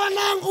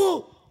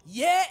mwanangu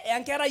ye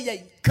enkera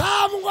yai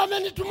kama Mungu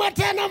amenituma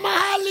tena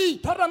mahali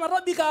tora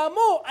Nairobi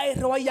kamo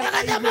airo yankai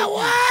anasema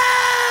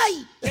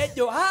woi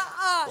ejo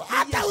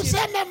hata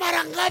useme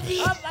mara ngapi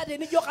hata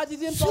nijo kazi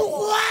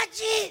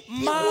sikuachi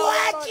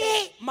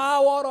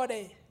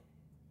maorore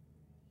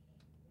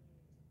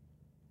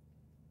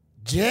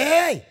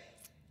je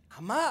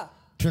ama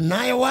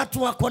tunaye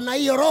watu wako na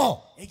hiyo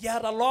roho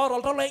ikiara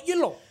loro tolo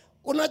igilo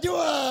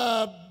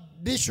unajua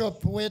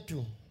bishop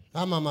wetu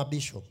ama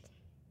mabishop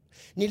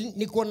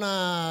niko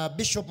na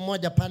bishop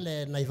mmoja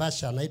pale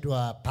Naivasha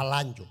anaitwa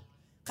Palanjo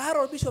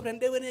karo bishop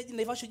ndewe ni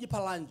Naivasha ji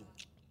Palanjo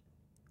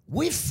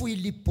wifu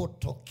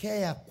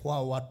ilipotokea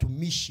kwa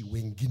watumishi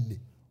wengine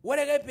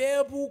wale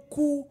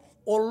pebuku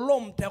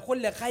olom te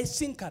kule kai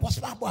sinkan kwa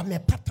sababu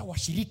amepata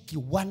washiriki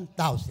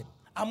 1000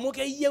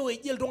 amuke yewe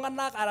jil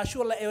tungana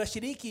arashula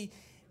washiriki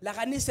la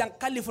kanisa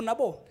kalifu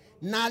nabo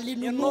na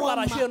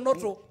alinunua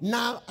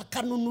na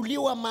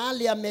akanunuliwa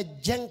mahali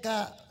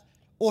amejenga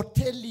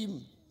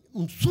hoteli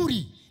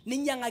mzuri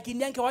ninyanga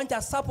kinyange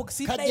wanja sapuk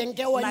sidai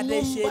kajengewa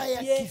nyumba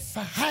ya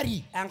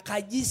kifahari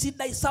ankaji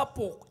sidai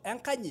sapuk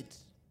ankanyit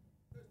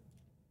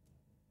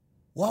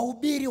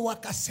wahubiri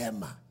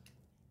wakasema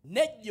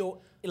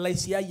nejo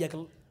ilaisia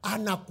yakil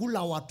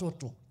anakula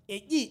watoto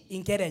eji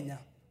inkerenya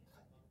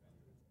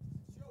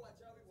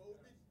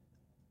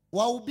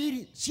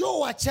wahubiri sio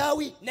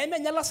wachawi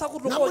nemenyala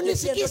sakutu na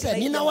mnisikize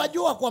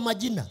ninawajua kwa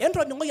majina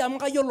ento ningo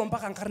yamka yolo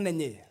mpaka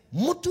nkarnenye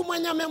mtu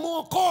mwenye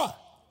amemuokoa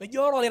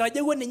ejoro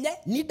lirajewe ninye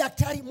ni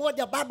daktari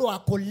moja bado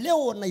ako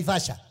leo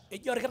Naivasha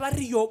ejoro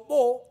kitari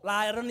yobo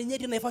la ro ninye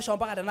di Naivasha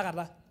mpaka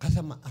tenakata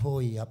kasema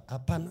hoi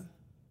hapana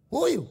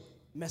huyu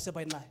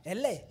mesepa ina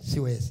ele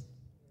siwezi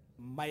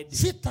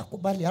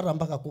sitakubali hata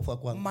mpaka kufa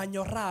kwangu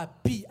manyora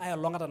pi aya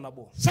longata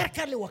nabo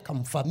serikali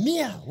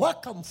wakamfamia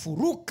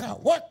wakamfuruka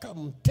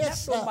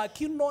wakamtesa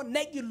makino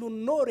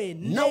negilunore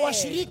na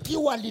washiriki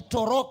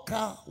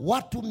walitoroka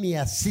watu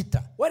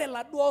 600 wale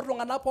la duo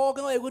ngana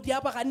poke ngoyuti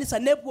hapa kanisa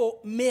nepo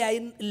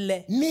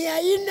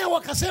 400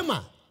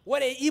 wakasema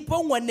wale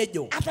ipo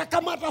ngwanejo hata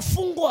kama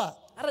atafungwa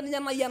hata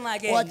ninyana yana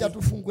yake wacha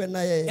tufungwe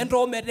na yeye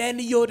endo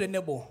medeni yote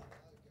nebo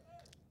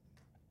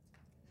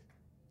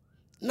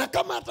na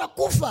kama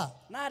atakufa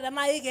na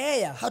dana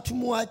ikeya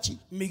hatumuachi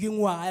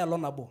migingwa aya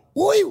lonabo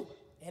huyu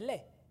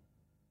ele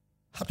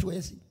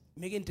hatuwezi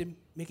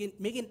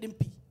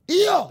migintimpi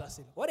hiyo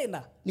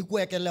orena ni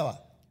kuwekelewa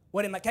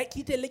orena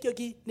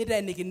kitelekyoki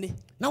nitaenikini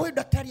na huyu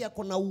daktari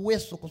yako na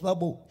uwezo kwa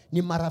sababu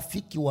ni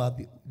marafiki wa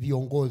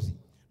viongozi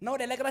na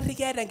ode lekra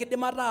kete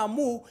ngidimata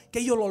amu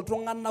keyolo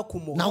ltungana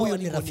kumo na huyo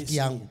ni rafiki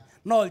yangu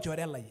na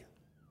olchorela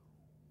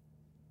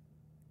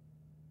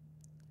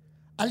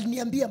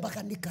aliniambia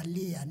mpaka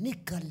nikalia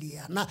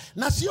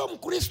na sio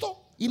Mkristo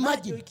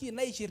imagine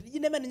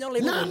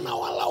na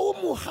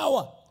walaumu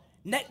hawa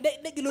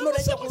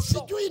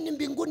sijui ni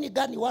mbinguni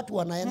gani watu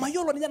wanaenda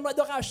mayolo ninya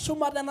najua ka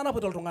shuma tena na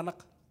potol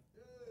tunganak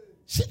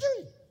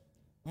sijui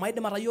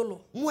maide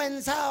marayolo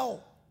mwenzao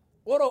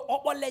oro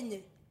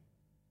obolenye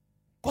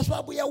kwa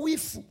sababu ya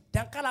wifu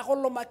tankala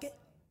kollo make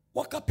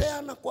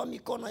wakapeana kwa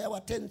mikono ya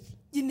watenzi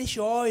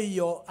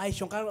jinishoyo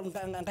aishonga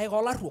ngai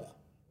kolarwo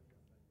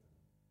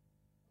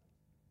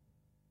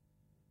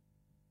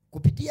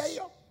kupitia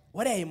hiyo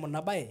wale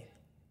munabae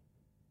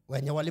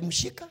wenye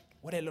walimshika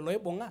wale lolo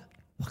ibonga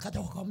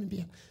wakaja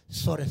wakamwambia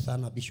sorry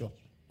sana bishop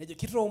nejo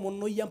kitro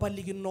monno yamba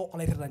ligino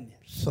olairani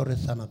sorry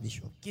sana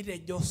bishop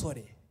kitejo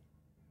sorry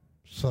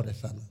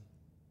sana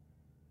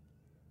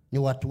ni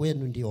watu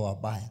wenu ndio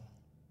wabaya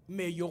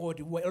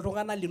meyogoti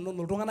iltungana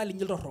linono iltungana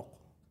linjil torok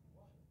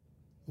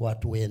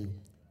watu wenu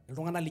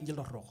iltungana linjil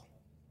torok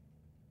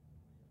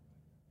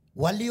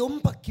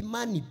waliompa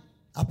Kimani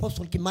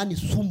Apostle Kimani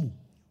sumu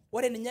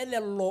ore ninye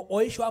lelo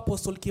oisho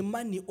Apostle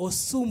Kimani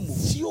osumu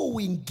sio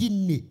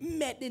wengine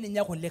mmede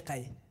ninye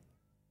kulikai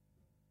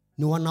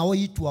ni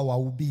wanaoitwa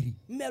wahubiri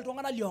mme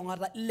iltungana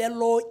liongata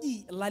lelo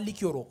ji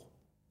lalikiorok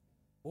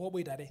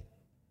oboitare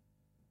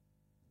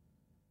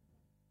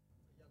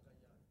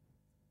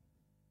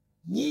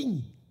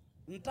nyinyi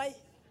ntai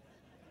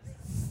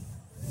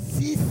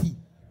sisi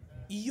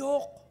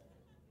iyo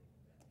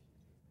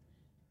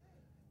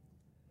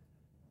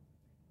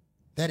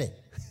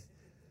tere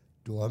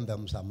tuombe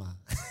msamaha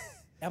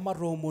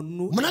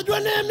Emaromonu mnajua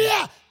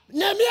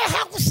Nehemia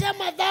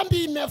hakusema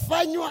dhambi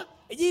imefanywa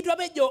ejitwa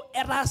bejo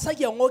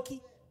erasaki ngoki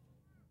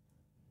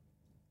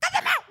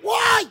kasema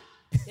woi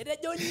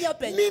etejo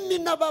nyape mimi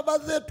na baba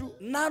zetu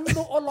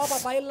nanu olopa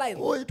pipeline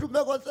oi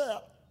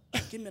tumekosea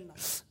kimena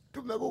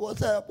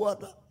tumekukosea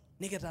Bwana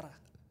nikitara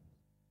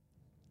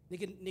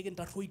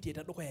nikintarruitie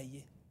tedukuya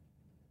yie.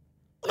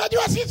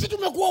 Unajua sisi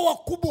tumekuwa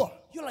wakubwa.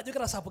 Yiolo ajo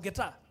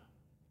kitasapukita.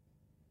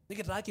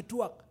 Nikitaa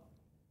kituak.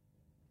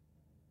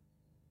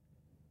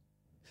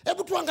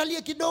 Hebu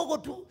tuangalie kidogo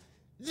tu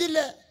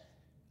vile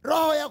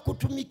roho ya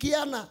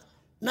kutumikiana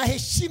na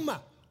heshima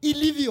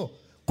ilivyo.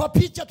 Kwa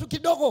picha tu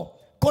kidogo,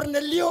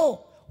 Kornelio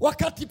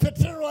wakati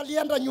Petro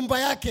alienda nyumba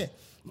yake,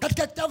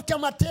 katika kitabu cha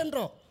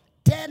Matendo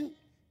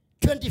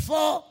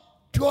 10:24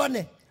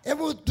 tuone.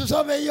 Hebu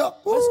tusome hiyo.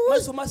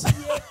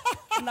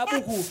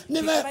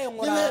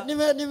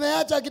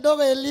 Nimeacha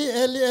kidogo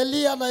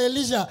Elia na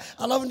Elisha,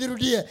 alafu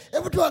nirudie.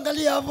 Hebu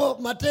tuangalie hapo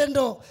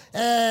Matendo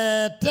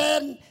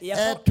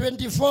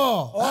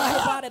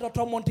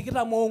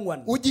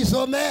 10:24.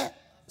 Ujisome.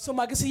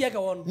 Soma kisi yake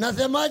wonu.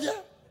 Nasemaje?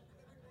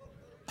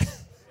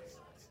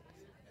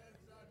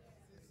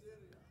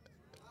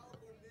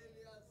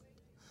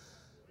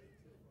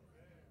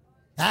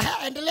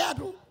 Endelea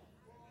tu.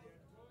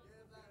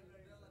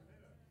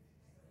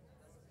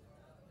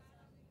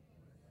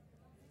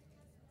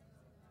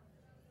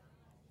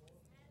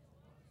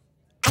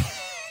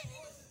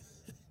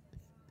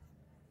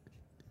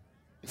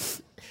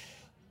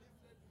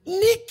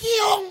 Ni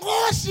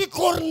kiongozi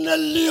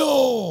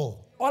Kornelio.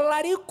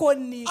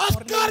 Olarikoni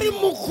askari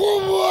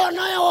mkubwa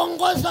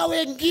anayeongoza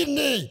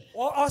wengine.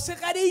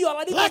 Askari hiyo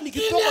alarikoni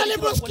kitoko. Lakini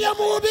aliposikia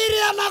mhubiri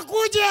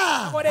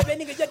anakuja,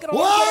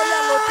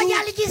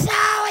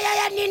 alijisahau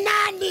yeye ni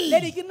nani.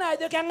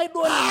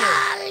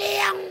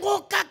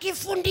 Alianguka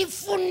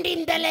kifundi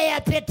mbele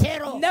ya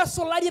Petero.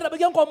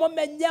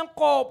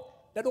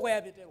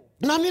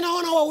 Na mimi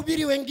naona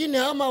wahubiri wengine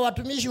ama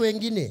watumishi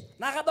wengine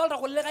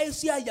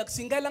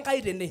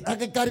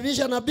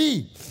akikaribisha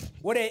nabii.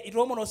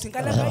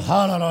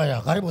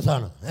 Haleluya, karibu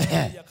sana.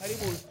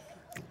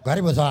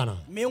 Karibu sana.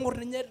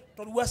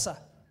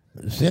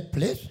 Sit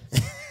please.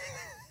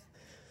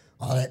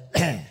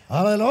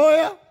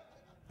 Haleluya.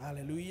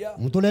 Haleluya.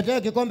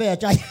 Mtuletee kikombe ya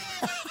chai.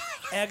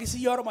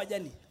 Akisiyoro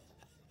majani.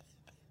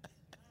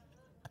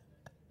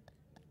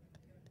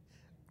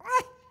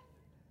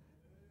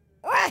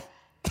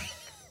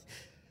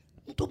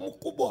 Mtu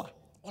mkubwa.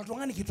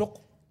 Watongani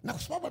kitoko. Na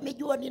kwa sababu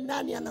amejua ni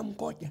nani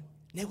anamgoja.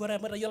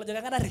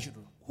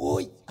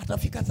 Hoi,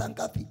 atafika saa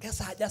ngapi?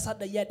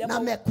 Na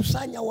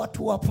amekusanya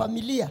watu wa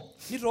familia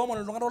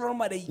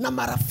na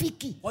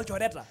marafiki.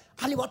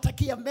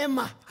 Aliwatakia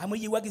mema.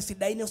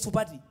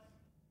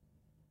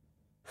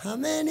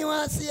 Ameni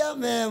wasia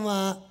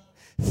mema,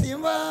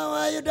 Simba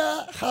wa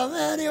Yuda.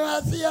 Ameni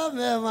wasia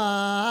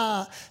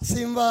mema,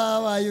 Simba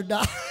wa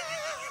Yuda.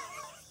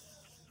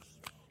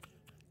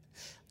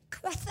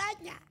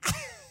 Kusanya.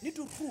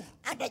 Nitufu.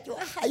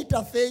 Anajua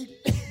haitafail.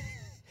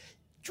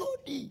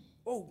 Jodi.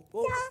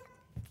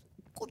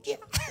 Kuja.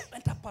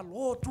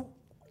 Entapalotu.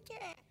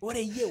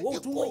 Ore ye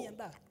wotu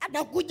wayanda.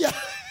 Anakuja.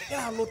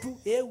 Kera lotu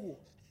ewo.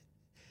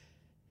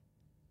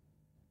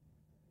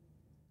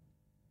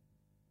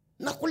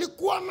 Na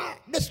kulikuwa na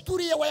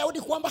desturi ya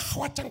Wayahudi kwamba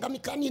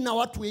hawachangamikani na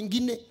watu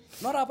wengine.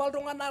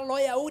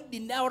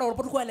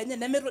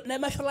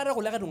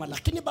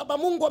 Lakini Baba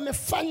Mungu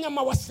amefanya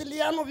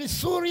mawasiliano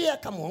vizuri,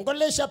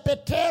 akamuongelesha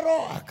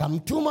Petero,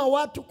 akamtuma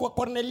watu kwa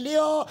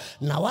Kornelio,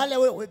 na wale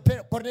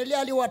Kornelio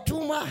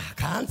aliwatuma,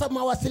 akaanza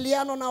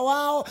mawasiliano na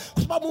wao,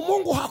 kwa sababu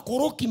Mungu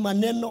hakuruki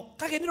maneno.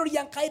 Petero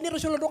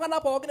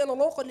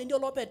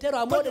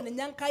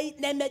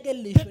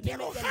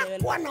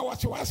hakuwa na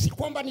wasiwasi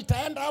kwamba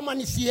nitaenda ama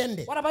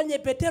nisiende.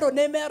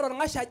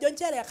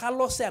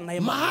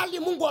 Mahali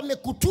Mungu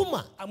amekutuma,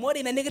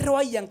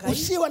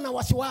 usiwe na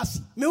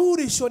wasiwasi.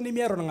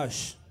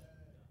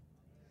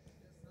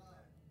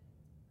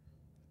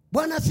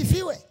 Bwana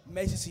asifiwe.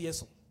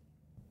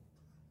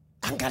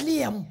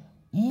 Angalia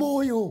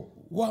moyo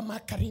wa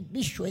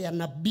makaribisho ya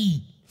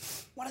nabii.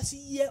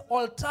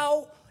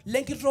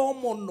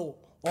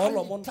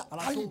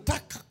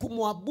 Alitaka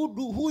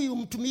kumwabudu huyu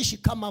mtumishi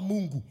kama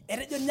Mungu.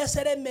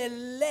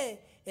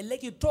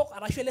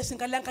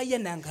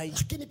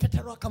 Lakini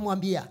Petero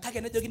akamwambia,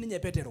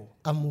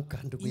 amuka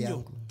ndugu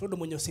yangu,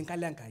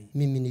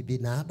 mimi ni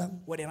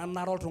binadamu,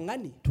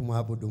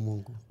 tumwabudu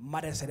Mungu.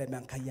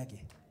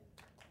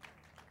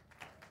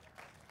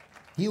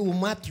 Hii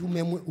umati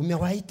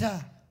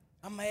umewaita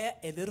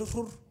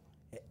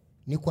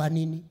ni kwa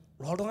nini?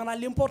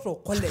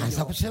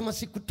 Anza kusema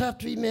siku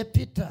 3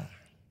 imepita.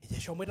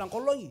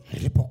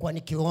 Nilipokuwa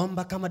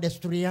nikiomba kama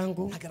desturi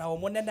yangu,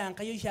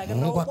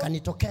 Mungu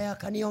akanitokea,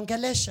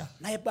 akaniongelesha,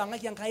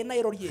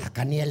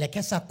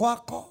 akanielekeza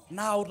kwako,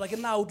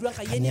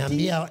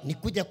 akaniambia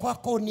nikuje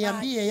kwako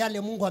uniambie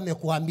yale Mungu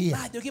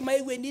amekuambia.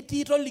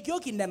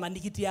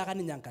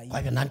 Kwa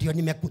hivyo na ndio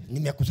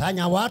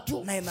nimekusanya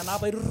watu,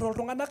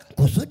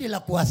 kusudi la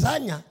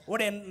kuwasanya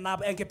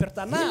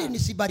ili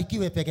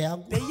nisibarikiwe peke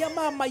yangu,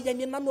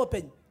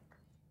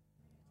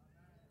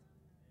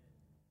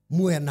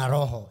 muwe na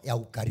roho ya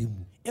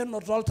ukarimu.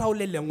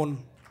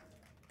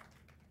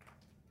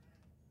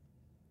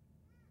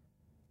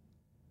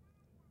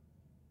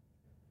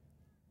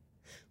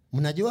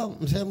 Mnajua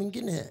mzee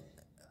mwingine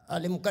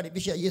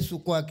alimkaribisha Yesu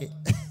kwake.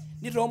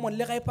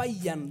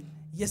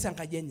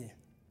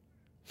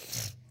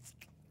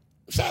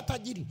 Mzee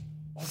tajiri.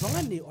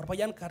 Oltung'ani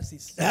orpayian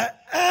karsis.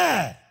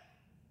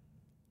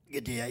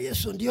 Gidi ya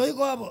Yesu ndio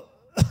iko hapo.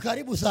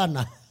 Karibu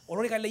sana.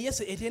 Olorika le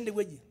Yesu etii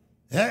endewueji.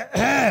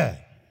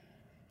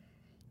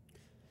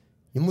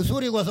 Ni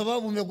mzuri kwa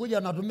sababu umekuja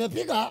na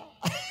tumepika.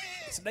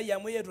 Sidai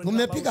amu yetu.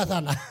 Tumepika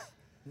sana.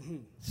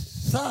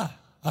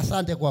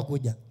 Asante kwa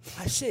kuja.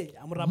 Ashe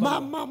amuraba.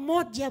 Mama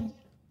moja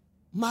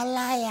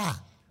malaya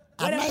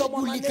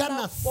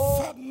anayejulikana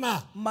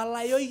sana.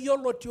 Malayo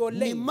yoloti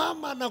oleng. Ni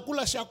mama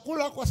anakula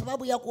chakula kwa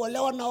sababu ya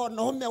kuolewa na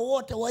wanaume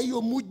wote wa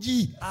hiyo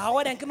mji.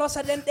 Ore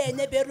enkinosa tende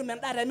enye peetum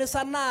endaa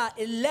temisa naa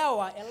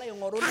ilewa ela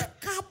ing'oruni.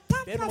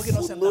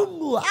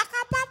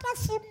 Akapata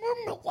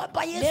fununu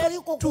kwamba Yesu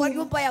yuko kwa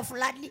nyumba ya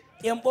fulani.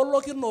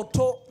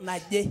 Embolokinoto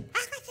naje.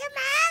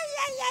 Akasema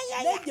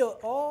Lejo,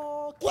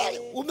 kweli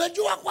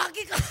umejua kwa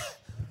hakika.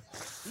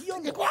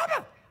 Iko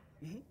hapo.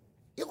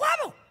 Iko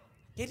hapo.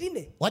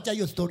 Ketine. Wacha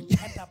hiyo story.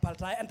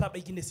 Enta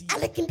baikine si.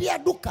 Alikimbia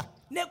duka.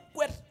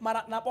 Nekwet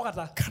mara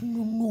napokata.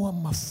 Kanunua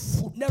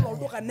mafuta. Nelo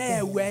duka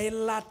newe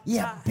ilata.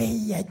 Ya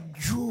bei ya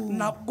juu.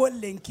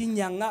 Nagole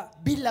nkinyanga.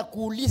 Bila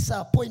kuuliza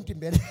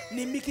appointment.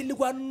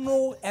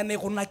 Nimikilikuanu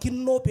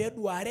enaikunakino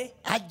peeduare.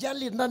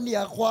 Ajali nani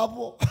yako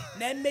hapo.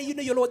 Nemeyieu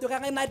neyiolou ajo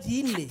kang'ae natii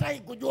ine. Hataki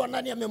kujua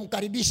nani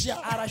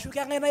amemkaribisha. Arashu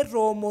kang'ae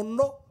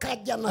naitoomono.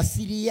 Kaja na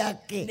siri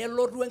yake.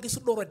 Nelotu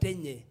enkisudoroto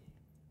enye.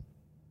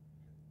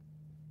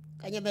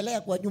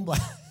 Kanyemelea kwa nyumba.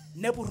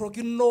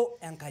 Nepurrokino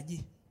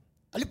enkaji.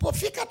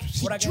 Alipofika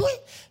sijui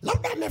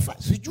labda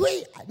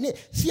sijui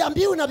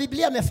siambiwi na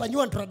Biblia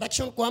amefanywa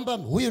introduction kwamba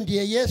huyu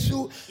ndiye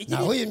Yesu na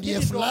huyu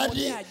ndiye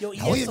fulani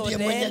na huyu ndiye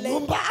mwenye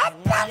nyumba.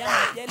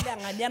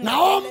 Hapana.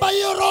 Naomba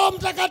hiyo Roho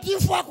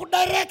Mtakatifu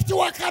akudirect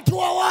wakati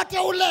wowote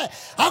ule,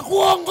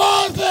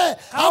 akuongoze,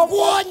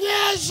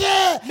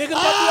 akuonyeshe.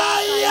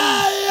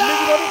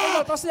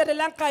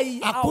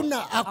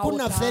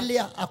 Hakuna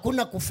failure,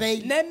 hakuna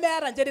kufail.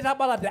 Nemera njeri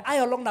tabalate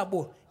ayolong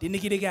nabo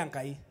tinikiriki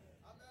enkai.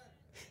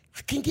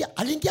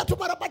 Aliingia tu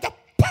mara moja.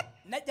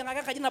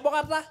 Nejengaka kaji nabo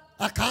kata.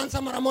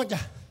 Akaanza mara moja.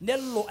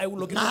 Nelo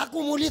aiulokino. Na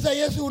hakumuuliza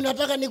Yesu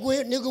unataka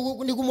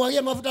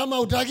nikumwagie mafuta ama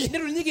hutaki?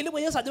 Nirudikilipo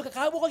Yesu ajoka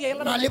kabuko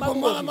yela na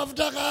alipomwaga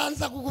mafuta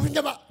akaanza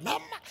kukuvinja mama.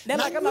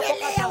 Nena kama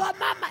ya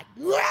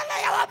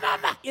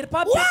wamama.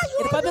 Irpapi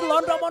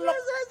londo mono.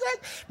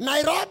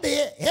 Nairobi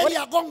heli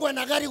agongwe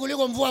na gari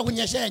kuliko mvua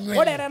kunyeshea nywele.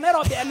 Ore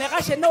Nairobi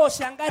enekashe neo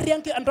shangari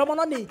yanki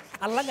ndomono ni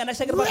alanga na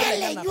shangiri papi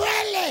lena.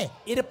 Nywele.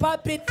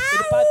 Irpapi.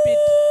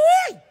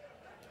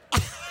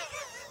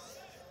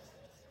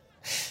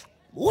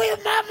 Huyu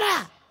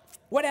mama.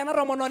 Ore ana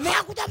romono ne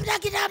hakutafuta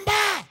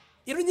kitambaa.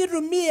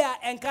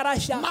 Irunyitumia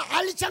enkarasha.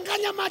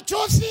 Alichanganya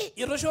machozi.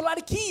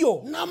 Irosholari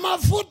kiyo. Na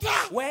mafuta.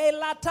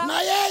 Weilata.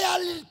 Na yeye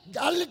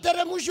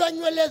aliteremshwa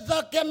nywele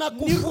zake na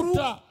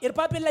kufuta.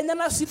 Irpapi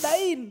lenyana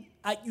sidain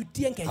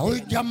ajutie nkenye. Huyu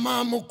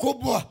jamaa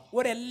mkubwa.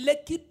 Ore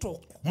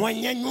lekito.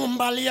 Mwenye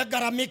nyumba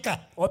aliyegharamika.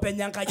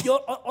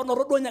 Openyankajo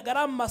onorodo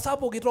nyagarama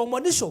sapo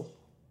kitoomonisho.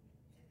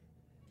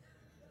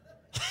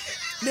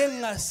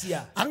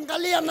 Nengasia.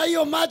 Angalia na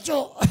hiyo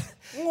macho.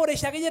 Ngore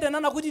shakije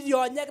nana kutidi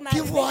onyak na.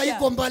 Kifo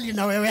haiko mbali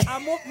na wewe.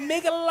 Amo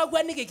megala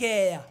kwani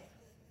kekeya.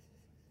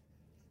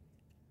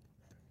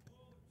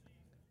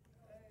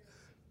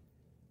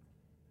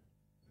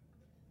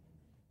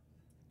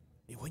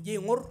 Ikoje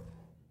ngor.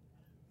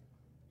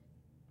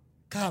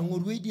 Ka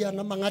ngurwidi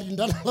ana mangari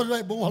ndala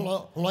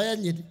loibongo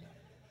loyanyiti.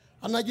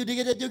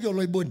 Anajudikete jojo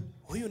loiboni.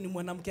 Huyu ni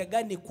mwanamke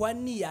gani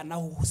kwani ana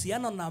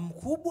uhusiano na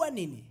mkubwa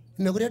nini?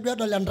 Nimekuja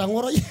dola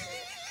ndangoro.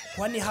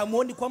 Kwani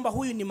hamuoni kwamba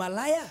huyu ni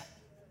malaya?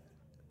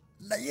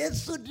 Na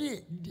Yesu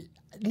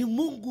ni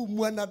Mungu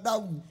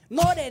mwanadamu.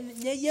 Nore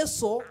nye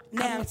Yesu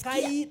na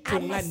kai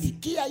tungani.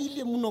 Anasikia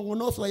ile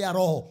mnongonoso ya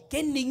roho.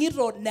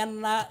 Keningiro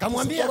nena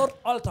kamwambia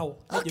altau.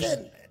 Okay,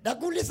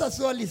 nakuuliza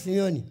swali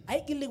Simeoni.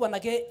 Aikilikwa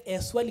nake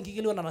swali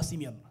ngikilikwa na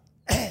Simeon.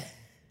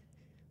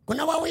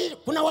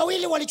 Kuna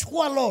wawili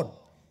walichukua loan.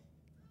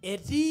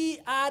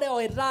 Eti are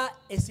oita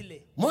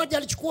esile. Mmoja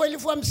alichukua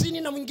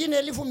 50,000 na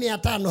mwingine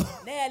 1,500.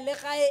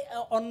 Neelekai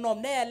onom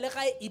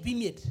neelekai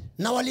ipimiet.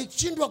 Na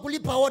walishindwa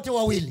kulipa wote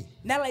wawili.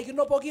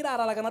 Nelaikino pokira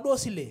aralakana do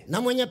sile.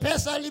 Na mwenye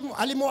pesa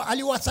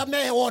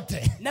aliwasamehe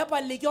wote.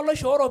 Nepaliki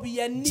olosho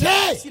ropiani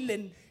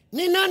silen.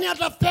 Ni nani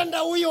atapenda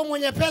huyo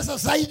mwenye pesa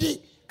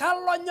zaidi?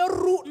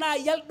 Kalonyoru na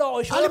yaldo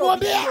osho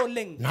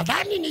ropiani.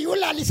 Nadhani ni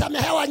yule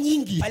alisamehewa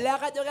nyingi.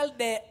 Alakajo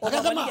galde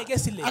okamani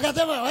kesile.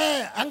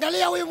 Akasema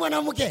angalia huyu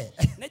mwanamke.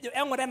 Nejo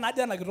engore na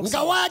adia na kiruhusu.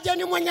 Ngawaje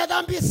ni mwenye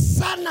dhambi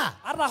sana.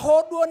 Ata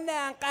hodo ne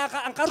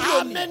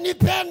ankaruoni.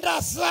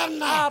 Amenipenda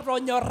sana.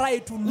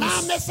 Aronyorai tulus. Na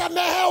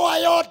amesamehewa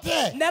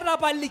yote.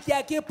 Nerapaliki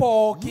yake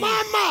poki.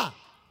 Mama.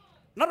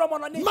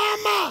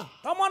 Mama.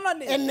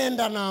 Kamonani.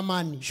 Enenda na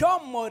amani.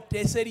 Shomo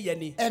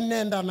teseriani.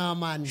 Enenda na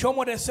amani.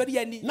 Shomo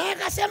teseriani. Na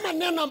akasema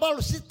neno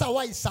ambalo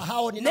sitawahi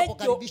sahau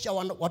ninapokaribisha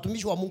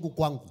watumishi wa Mungu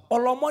kwangu.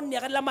 Olomoni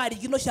akala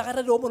marikino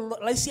shakara do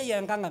laisia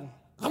ya ngangang.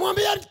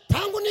 Amwambia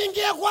tangu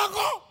niingie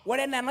kwako.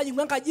 Wale na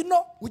najunga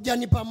kajino.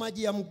 Hujanipa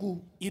maji ya mguu.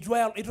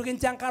 Itu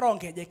kinchankaro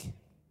nkejek.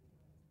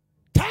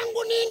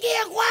 Tangu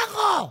niingie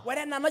kwako.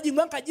 Wale na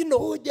najingwa nkajino.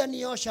 Kuja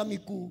niosha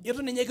miguu.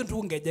 Yetu ni nyeki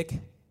ntuku ngejeke.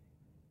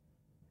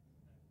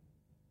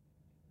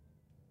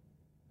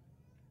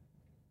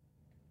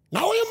 Na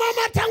huyu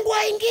mama tangu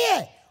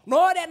aingie.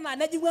 Nore na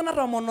najingwa na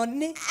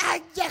tomononi.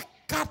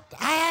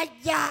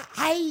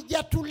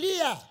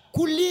 Haijatulia.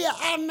 Kulia,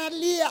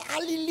 analia,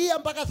 alilia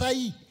mpaka saa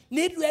hii.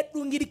 Nidu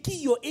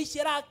edungirikiyo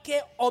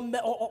ishirake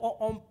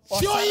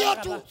Sio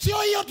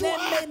hiyo tu.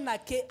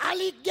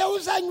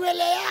 Aligeuza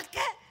nywele yake.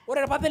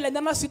 Ore papele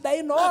nyana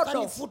sidai no.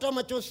 Akanifuta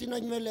machozi na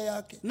nywele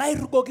yake. Na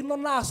irugokino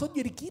na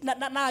asojiriki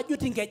na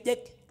ajuti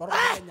ngejek.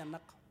 Torokenya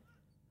nyanak.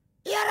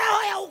 Ya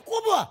roho ya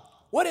ukubwa.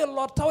 Ore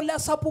lotaule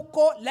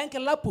sapuko lenke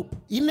lapup.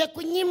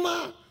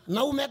 Imekunyima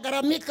na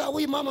umegaramika,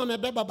 huyu mama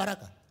amebeba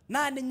baraka.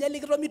 Na ninyeli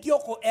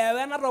kitomitioko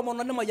ewe na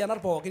tomononi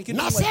mayanar pookin.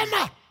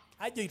 Nasema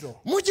ajoito.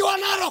 Mji wa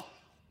Narok.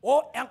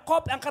 O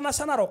enkop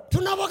enkanasa Narok.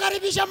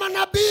 Tunapokaribisha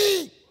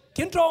manabii.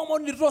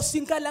 Kintomonito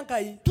sinkale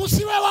enkai.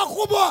 Tusiwe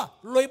wakubwa.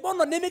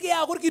 Loibono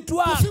nemikiaku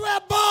irkituak. Tusiwe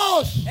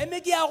boss.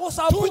 Emikiaku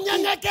sapuki.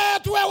 Tunyenyekee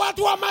tuwe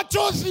watu wa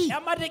machozi.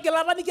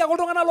 Ematigilata nikiaku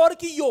iltung'anak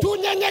loorkiyo.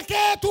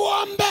 Tunyenyekee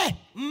tuombe.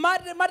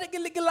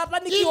 Matigilata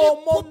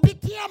nikiomon.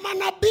 Kupitia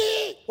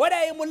manabii. Ore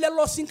eimu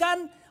lelo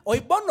sinkan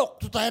oibonok.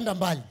 Tutaenda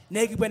mbali.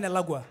 Nekipuo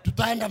enelakwa.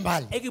 Tutaenda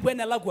mbali. Ekipuo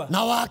enelakwa.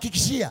 Na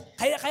wahakikishia.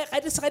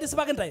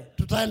 Kaitisipaki ntae.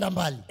 Tutaenda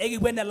mbali.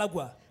 Ekipuo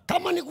enelakwa.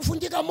 Kama ni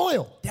kufunjika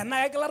moyo.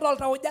 Tena ekigilata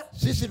oltauja.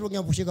 Sisi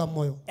tungevushika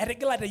moyo.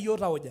 Etigilate yiok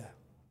tauja.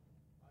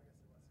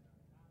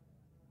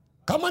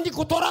 Kama ni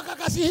kutoroka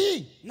kazi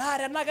hii. Na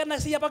tenake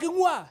nasiya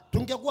paking'ua.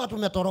 Tungekuwa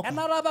tumetoroka.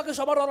 Enara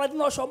pakishomo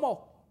tolarin oshomo.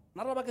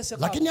 Nara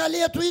pakisika. Lakini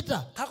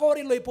aliyetuita. Kake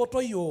ore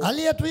loipoto yiok.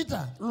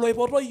 Aliyetuita.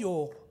 Loipoto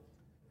yiok.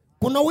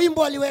 Kuna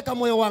wimbo aliweka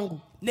moyo wangu.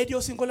 Netii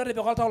osinkolio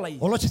otipika oltau lai.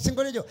 Oloshi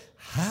sinkolio jo.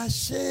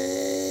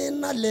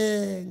 Hashena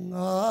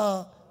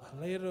lengo.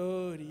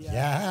 Aleluya.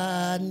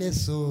 Ya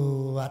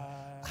nesuat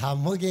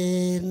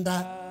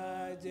hamugenda.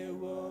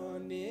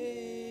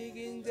 Jewoni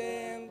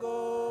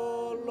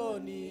ginjengo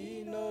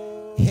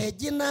lonino.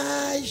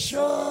 Hejina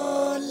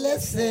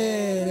sholesere.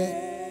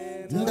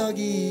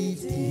 Ndogi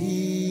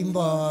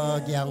timbo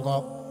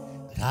gyango.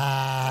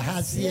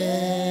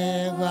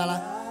 Tahasye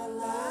wala.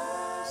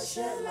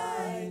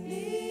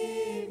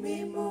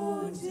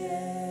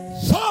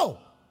 So,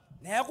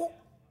 neeku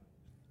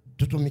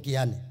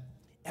tutumikiane.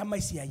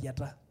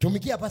 Emaisiayata.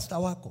 Tumikia pastor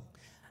wako.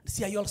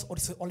 Siai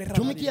olirara.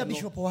 Tumikia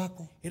bishop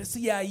wako.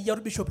 Siai ya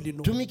bishop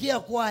lino. Tumikia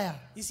kwaya.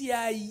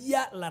 Siai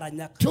ya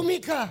laranyak.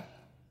 Tumika.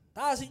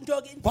 Taasi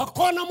njoki. Kwa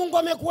kona Mungu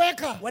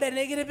amekuweka. Ore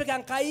nekitipika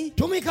Enkai.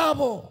 Tumika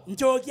hapo.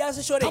 Njoki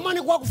asishore. Kama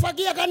ni kwa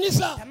kufagia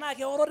kanisa. Tenaa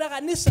keorore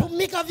kanisa.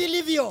 Tumika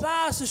vilivyo.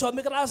 Taasisho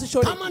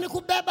mikitaasishore. Kama ni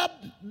kubeba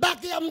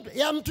baki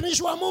ya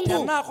mtumishi wa Mungu.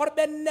 Tenaa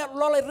korbene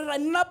loloirira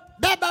ninap.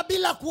 Beba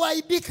bila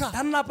kuaibika.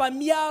 Tanapa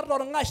miata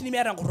orng'ash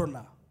nimiata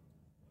enkurruna.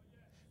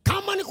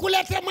 Kama ni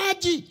kulete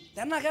maji.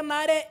 Tenaa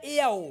kenare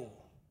iyau.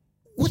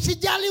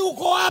 Usijali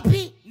uko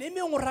wapi.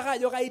 Niming'urraka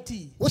ajo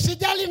kaitii.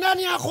 Usijali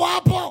nani yako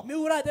hapo.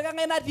 Miure ajo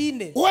kang'ae natii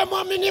ine. Uwe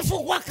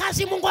mwaminifu kwa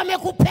kazi Mungu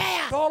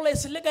amekupea.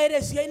 Toloisiligae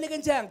tesiai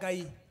nikinchoo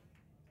Enkai.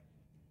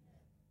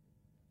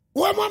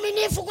 Uwe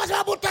mwaminifu kwa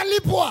sababu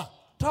utalipwa.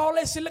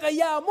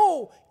 Toloisiligae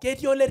amu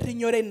ketii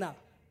olerrinyore ina.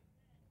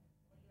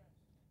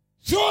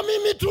 Sio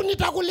mimi tu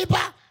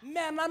nitakulipa.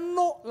 Mee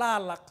nanu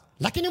laalak.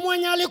 Lakini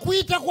mwenye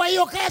alikuita kwa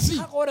hiyo kazi.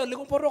 Kake ore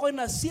likimpotoko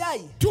ina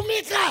siai.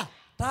 Tumika.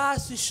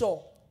 Taasisho.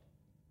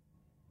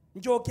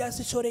 Njoki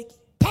asishoreki.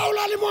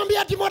 Paulo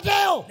alimwambia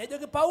Timotheo.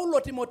 Nejoki Paulo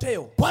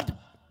Timotheo. Kwa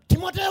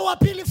Timotheo wa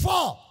pili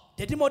 4.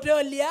 Te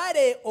Timotheo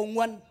liare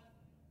 4.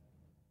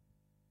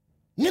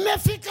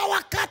 Nimefika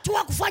wakati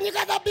wa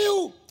kufanyika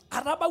dhabihu.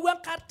 Atabawu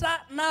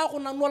enkata naaku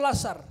nanu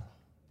olasar.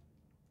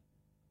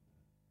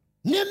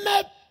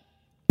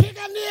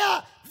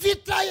 Nimepigania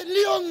vita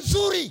iliyo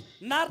nzuri.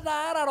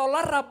 Nataarare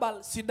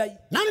olarrabal sidai.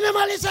 Na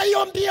nimemaliza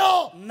hiyo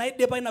mbio.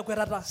 Naidipa ina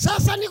kwetata.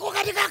 Sasa niko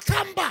katika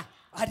kamba.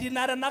 Ati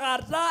nare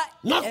nakata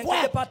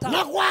enkidipata.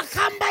 Na kwa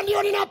kamba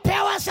ndio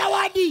ninapewa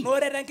zawadi.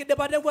 Nore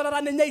enkidipata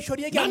enkwetata ninye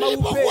ishorieki amaupe. Na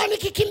nilipokuwa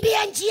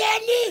nikikimbia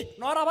njiani.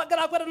 Nora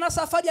pagira kweta na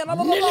safari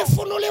analolo.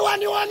 Nilifunuliwa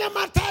nione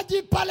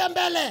mataji pale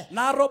mbele.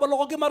 Na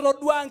robolokoki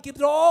matodua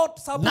nkitot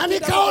sabuki. Na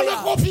nikaona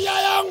kofia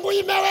yangu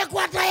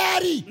imewekwa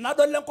tayari. Na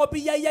dole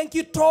kofia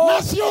yankitot.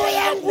 Na sio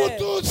yangu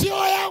tu,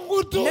 sio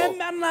yangu tu.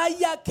 Nemena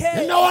yake.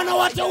 Ninaona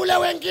wateule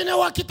wengine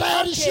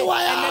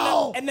wakitayarishiwa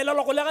yao.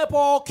 Enelolo kuleka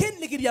pookin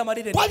likiria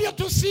marire. Kwa hivyo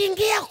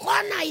tusiingie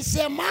kona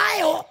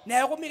isemayo.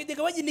 Na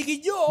kumikijika waji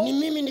nikijo. Ni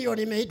mimi ndio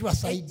nimeitwa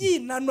Saidi. Eji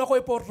nanu ako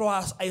ipoto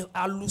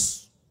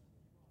alus.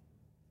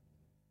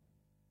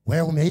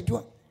 Wewe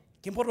umeitwa?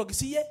 Kimpoto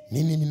siye.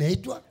 Mimi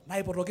nimeitwa. Na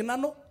ipoto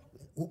nanu.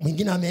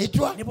 Mwingine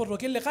ameitwa.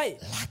 Nipoto likai.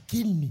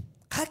 Lakini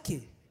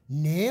kake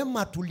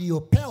neema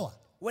tuliyopewa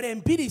ore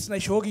mpiris na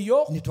shogi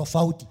yo ni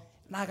tofauti.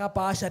 Na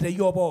kapaasha te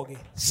yo boge.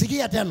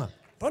 Sikia tena.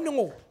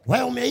 Toningo.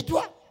 Wewe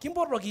umeitwa?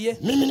 Kimporokie.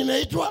 Mimi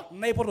nimeitwa.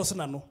 Na ipoto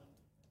sinanu.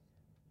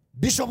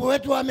 Bishop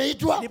wetu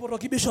ameitwa.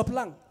 Niporoki Bishop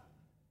lang.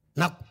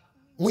 Na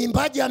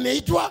mwimbaji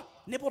ameitwa.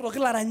 Niporoki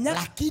laranyak.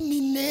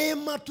 Lakini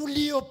neema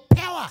tuliyopewa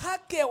tumepewa.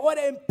 Kake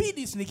ore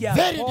mpidis nikia.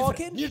 Very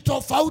different. Ni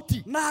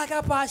tofauti. Na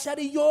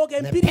kapashari yoge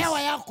mpidis.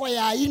 Nimepewa yako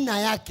ya aina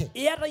yake.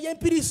 Yata ya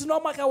mpidis no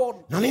makawon.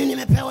 Na mimi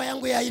nimepewa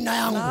yangu ya aina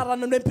yangu. Na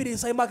ndio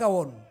mpidis ai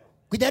makawon.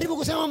 Kujaribu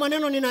kusema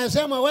maneno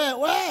ninayosema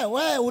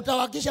we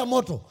utawakisha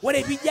moto.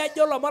 Wale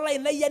vijajo lo mala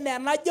inayene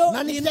anajo.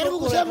 Na nikijaribu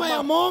kusema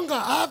ya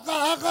monga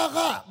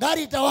aka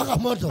gari itawaka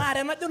moto.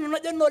 Mare najo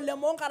no le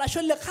monga la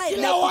shole kai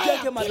na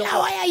kujenge madogo. Kila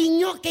waya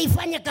inyoke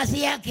ifanye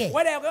kazi yake.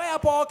 Wale waya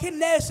poki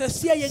nese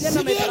sia yenye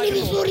na metara.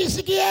 Sikieni vizuri,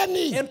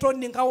 sikieni.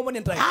 Entoni ngao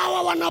mnitai.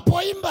 Hawa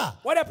wanapoimba.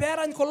 Wale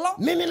pera nkolo.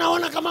 Mimi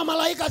naona kama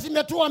malaika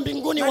zimetua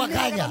mbinguni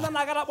wakaja.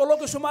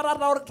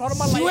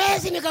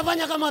 Siwezi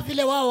nikafanya kama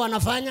vile wao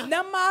wanafanya.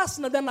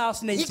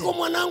 Iko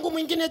mwanangu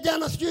mwingine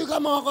jana sijui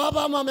kama wako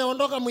hapa ama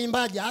ameondoka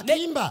muimbaji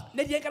akiimba.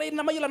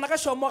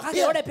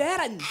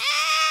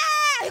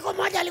 Iko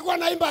mmoja alikuwa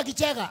anaimba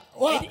akicheka.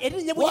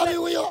 Wapi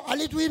huyo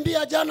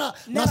alituimbia jana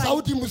na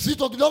sauti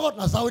mzito kidogo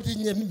na sauti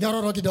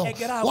nyororo kidogo.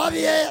 Wapi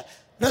yeye?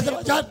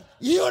 Nasema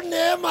hiyo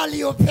neema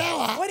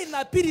aliyopewa.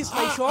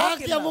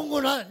 Haki ya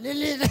Mungu na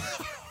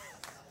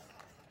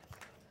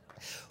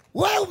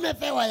wewe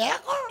umepewa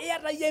yako?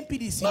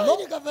 Mimi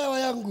nikapewa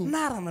yangu.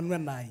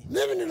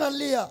 Mimi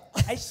ninalia.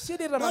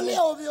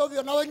 Nalia ovyo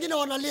ovyo na wengine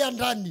wanalia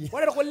ndani.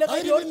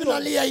 Mimi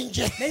nalia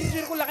nje.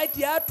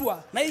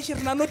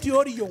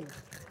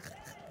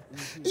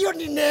 Hiyo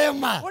ni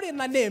neema.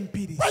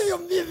 Kwa hiyo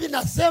mimi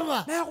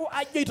nasema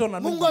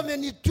Mungu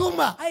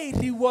amenituma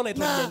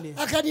na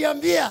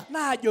akaniambia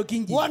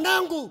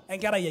wanangu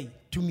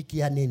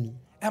tumikianeni.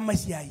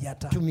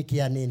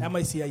 Tumikianeni.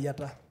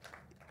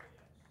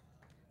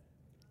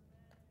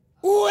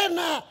 Uwe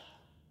na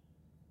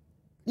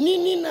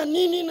nini na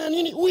nini na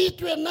nini,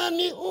 uitwe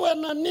nani, uwe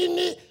na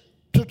nini,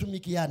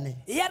 tutumikiane.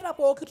 Hiyo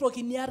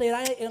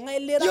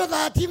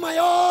hatima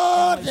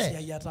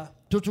yote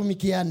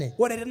tutumikiane.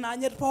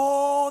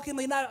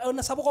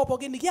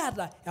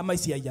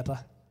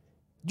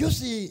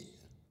 Juzi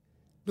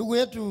ndugu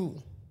yetu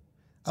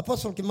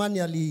Apostle Kimani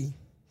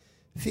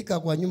alifika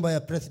kwa nyumba ya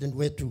president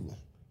wetu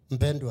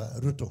mpendwa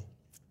Ruto.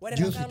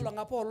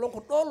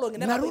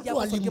 Na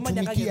Ruto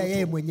alimtumikia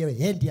yeye mwenyewe.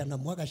 Yeye ndiye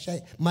anamwaga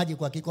maji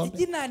kwa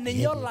kikombe. Na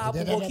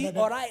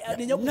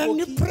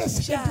ni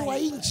president wa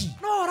nchi.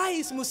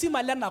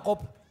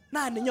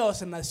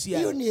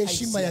 Hiyo ni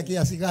heshima ya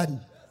kiasi gani?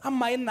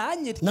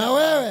 Na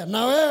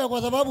wewe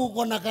kwa sababu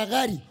uko na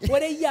kagari.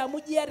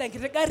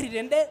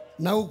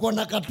 Na uko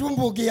na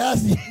katumbu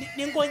kiasi.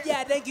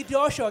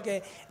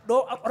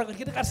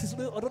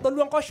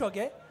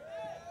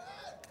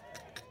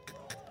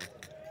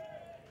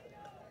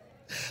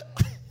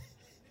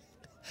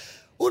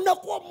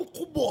 Unakuwa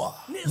mkubwa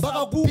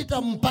mpaka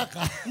kupita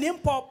mpaka.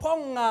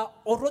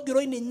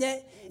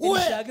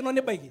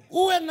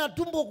 Uwe na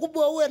tumbo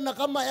kubwa, uwe na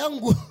kama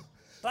yangu.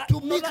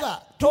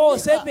 Tumika.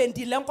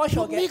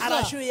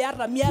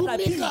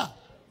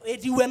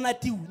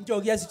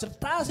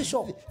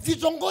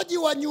 Vitongoji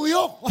wa New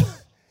York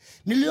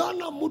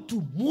niliona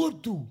mtu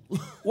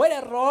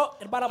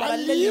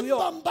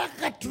aliimba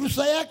mpaka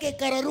trusa yake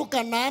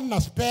kararuka na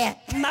ana spare.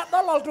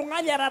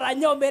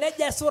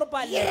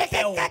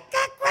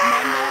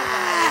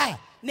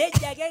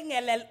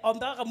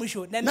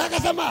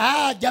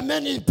 Nakasema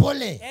jameni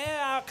pole.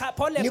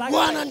 Ni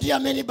Bwana ndiye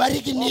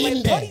amenibariki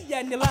niimbe.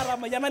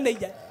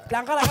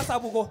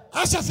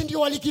 Asa si ndio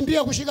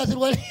walikimbia kushika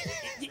suruali.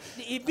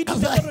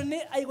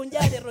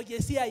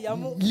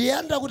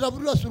 Lianda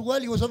kutafuta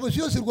suruali kwa sababu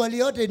sio suruali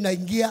yote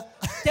inaingia.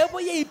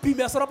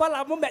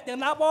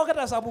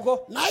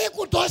 Na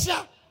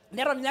ikutosha.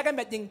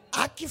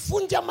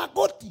 Akifunja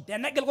magoti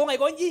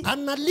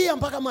analia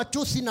mpaka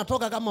machozi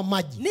natoka kama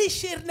maji.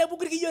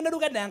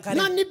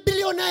 Na ni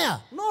bilionea.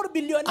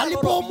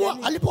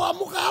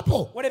 Alipoamuka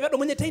hapo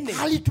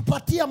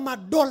alitupatia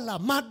madola.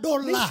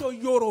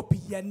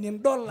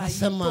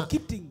 Nasema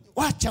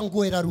wacha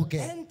nguo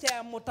iraruke.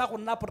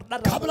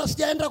 Kabla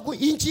sijaenda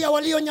nchi ya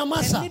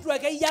walionyamaza,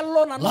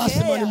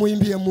 lazima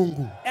nimuimbie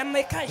Mungu.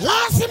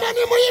 Lazima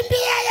nimuimbie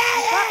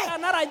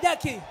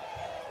yeye.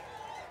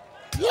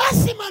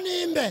 Lazima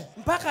niimbe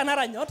mpaka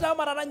naranyota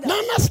mararanya. Na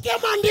nasikia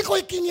maandiko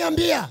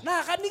ikiniambia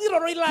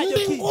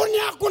mbinguni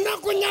hakuna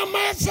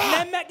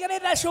kunyamaza.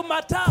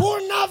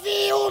 Kuna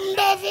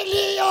viumbe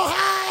vilio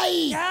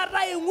hai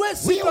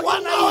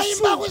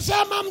wanaoimba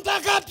kusema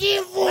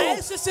mtakatifu,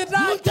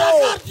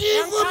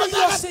 mtakatifu,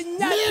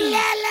 milele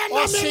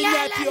na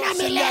milele na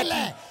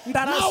milele.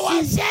 Na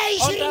wazee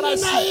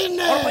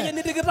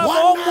 24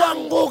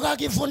 wanaanguka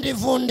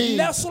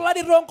kifundifundi.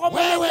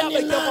 Wewe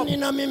ni nani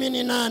na mimi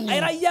ni nani?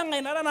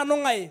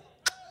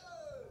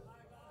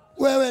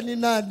 Wewe ni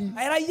nani?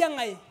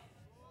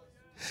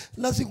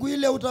 Na siku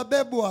ile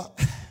utabebwa.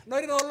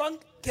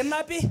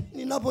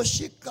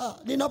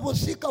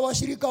 Ninaposhika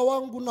washirika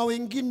wangu na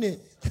wengine.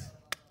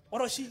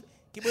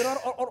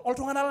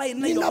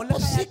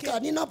 Ninaposika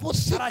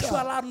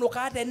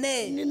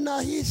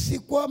ninahisi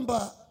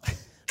kwamba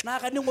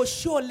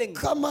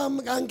kama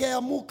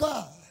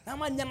angeamuka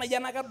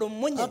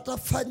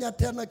atafanya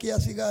tena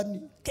kiasi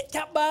gani?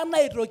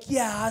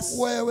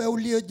 Wewe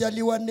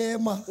uliojaliwa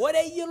neema,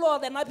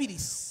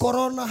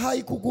 corona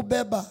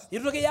haikukubeba,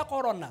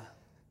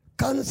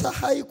 kansa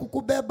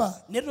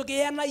haikukubeba.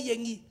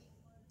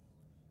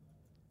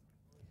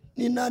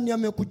 Ni nani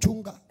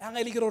amekuchunga?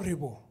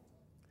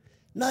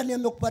 Nani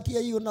amekupatia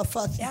hiyo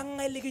nafasi?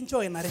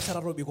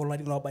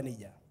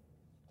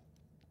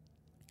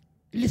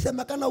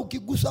 Ilisemekana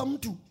ukigusa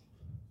mtu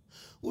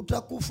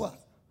utakufa.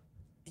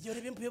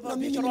 Na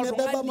mimi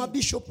nimebeba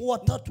mabishop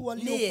 3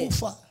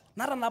 waliokufa.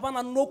 Na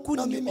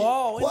mimi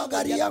kwa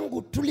gari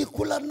yangu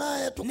tulikula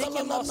naye,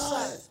 tukalala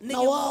naye na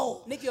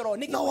wao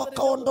na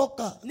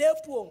wakaondoka.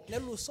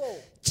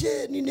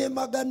 Je, ni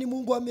neema gani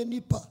Mungu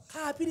amenipa?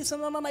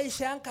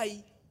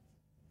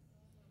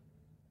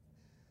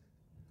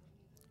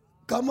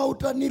 Kama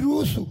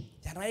utaniruhusu,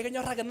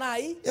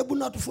 hebu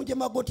na tufunje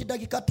magoti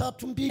dakika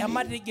 3-2.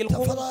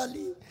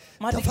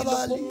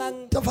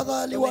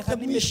 Tafadhali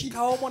watumishi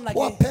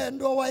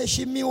wapendwa,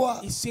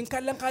 waheshimiwa,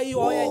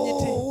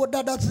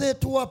 dada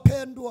zetu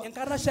wapendwa,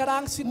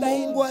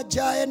 Mungu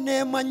ajaye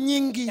neema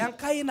nyingi,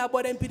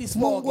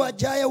 Mungu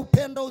ajaye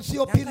upendo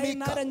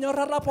usiopimika,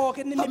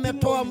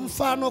 ametoa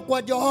mfano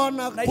kwa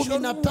Yohana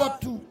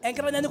 13:12.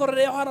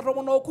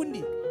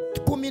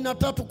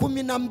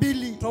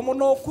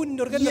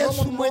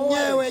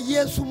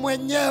 Yesu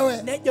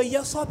mwenyewe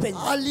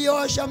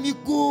aliosha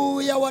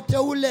miguu ya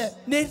wateule,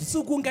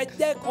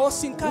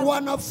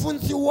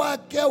 wanafunzi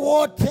wake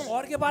wote.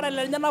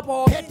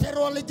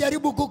 Petro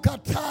alijaribu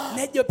kukataa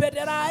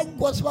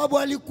kwa sababu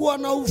alikuwa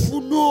na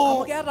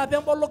ufunuo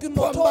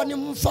kwamba ni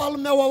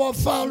mfalme wa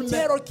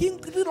wafalme,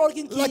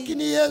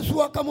 lakini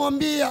Yesu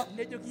akamwambia,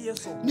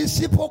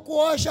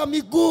 nisipokuosha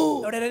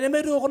miguu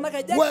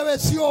wewe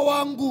sio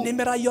wangu.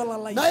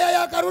 Na yeye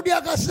akarudi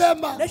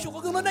akasema,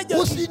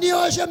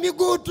 usinioshe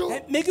miguu tu,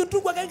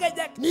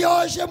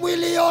 nioshe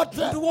mwili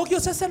yote.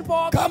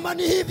 Kama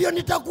ni hivyo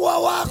nitakuwa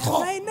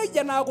wako.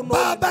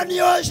 Baba,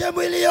 nioshe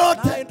mwili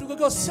yote.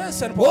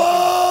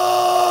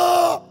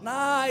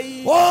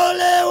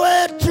 Ole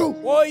wetu,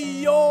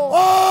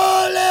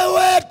 ole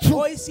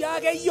wetu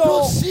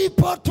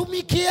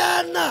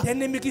tusipotumikiana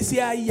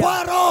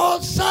kwa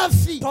roho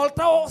safi,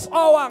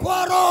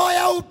 kwa roho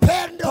ya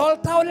upendo,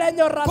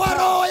 kwa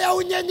roho ya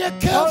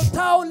unyenyekevu,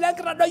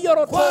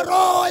 kwa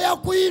roho ya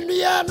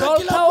kuinuana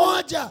kila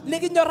moja.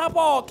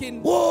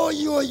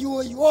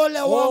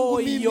 Ole wangu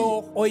mimi,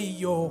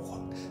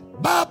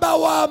 Baba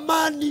wa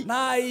amani.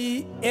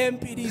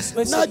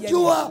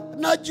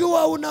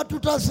 Najua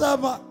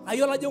unatutazama.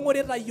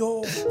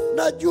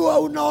 Najua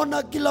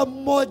unaona kila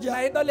mmoja.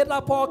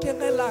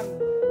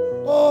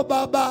 Oh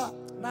Baba,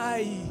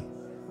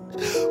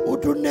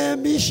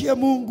 utuneemishe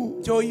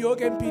Mungu,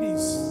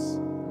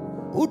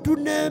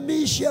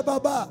 utuneemishe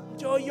Baba,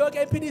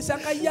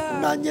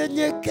 na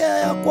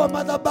nyenyekea kwa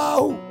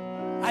madhabahu.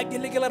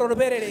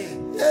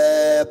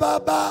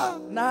 Baba,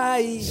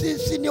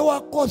 sisi ni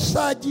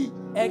wakosaji,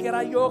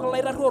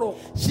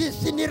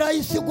 sisi ni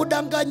rahisi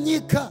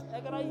kudanganyika.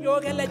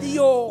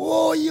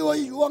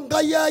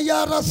 Wangaya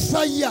ya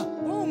rasaya,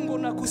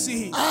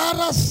 nakusihi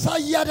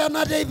arasaya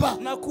na deva,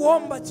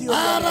 nakuomba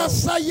Jehova,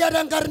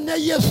 arasaya ngarne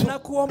Yesu,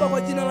 nakuomba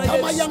kwa jina la Yesu.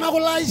 Kama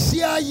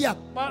yanagulaisia,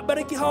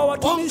 bariki hawa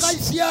watumishi,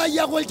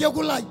 ongaisia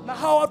goljekulai, na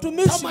hawa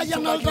watumishi, kama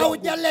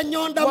yanalraujale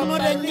nyonda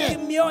mnorenye,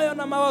 mioyo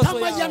na mawazo yao,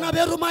 kama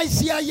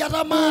yanaberumaisia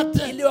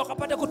yaramate, ili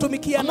wakapate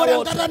kutumikia na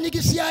wote.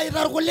 Ngaranigisia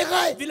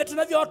irarguligai, vile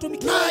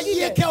tunavyowatumikia wengine,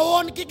 na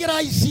yekeon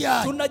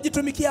kigiraisia,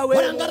 tunajitumikia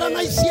wewe.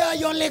 Ngaranaisia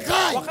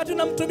yolegai, wakati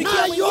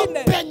unamtumikia mwingine,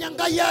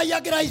 yopenyanga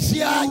ya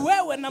giraisia,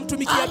 wewe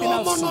namtumikia binafsi.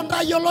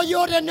 Yolo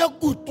yore ne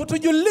gut,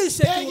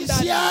 utujulishe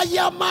kiundani,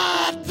 ya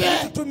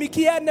mate,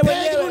 tumikiane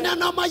wenyewe,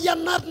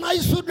 na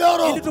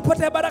isudoro, ili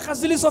tupate baraka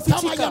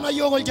zilizofichika. Kama yana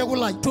yogol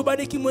jagulai,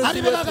 tubariki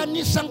mwenzi wetu,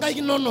 kanisa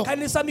nginono,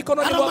 kanisa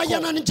mikononi mwako,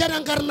 yana njera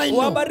ngarna ino,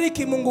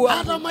 wabariki Mungu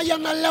wangu,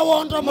 yana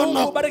lewonda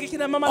mono, wabariki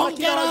kina mama na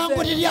kina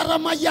wazee,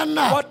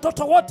 yana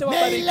watoto wote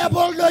wabariki, meile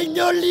boldo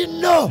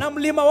nyolino, na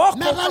mlima wako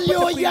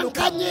megalio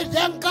yankanyit,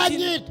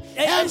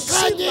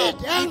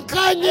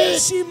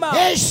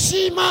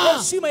 heshima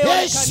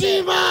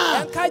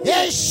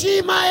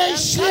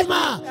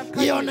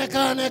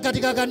ionekane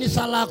katika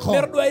kanisa lako.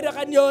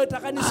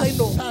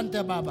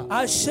 Asante Baba.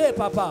 Ashe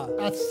Papa.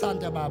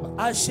 Asante Baba.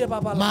 Ashe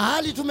Papa.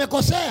 Mahali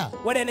tumekosea,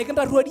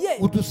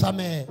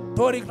 utusamehe.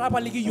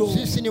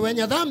 Sisi ni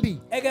wenye dhambi,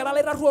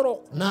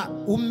 na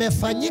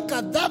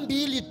umefanyika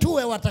dhambi ili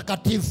tuwe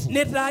watakatifu.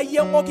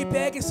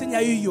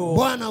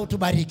 Bwana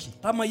utubariki.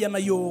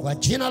 Kwa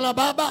jina la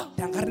Baba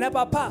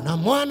na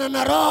Mwana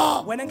na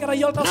Roho, na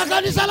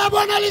kanisa la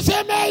Bwana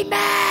liseme amen.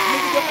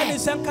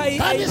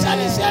 Kanisa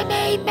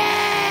liseme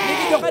amen.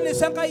 Na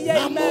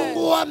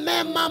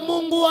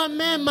Mungu wa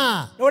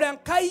mema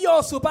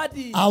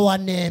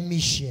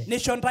awaneemishe,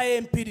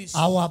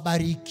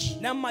 awabariki,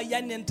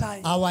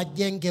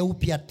 awajenge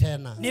upya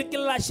tena.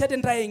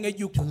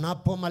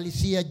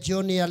 Tunapomalizia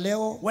jioni ya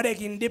leo,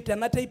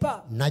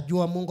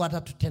 najua Mungu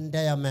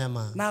atatutendea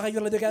mema.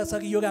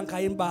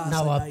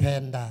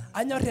 Nawapenda.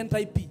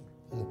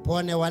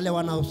 apone wale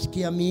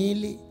wanaosikia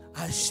miili.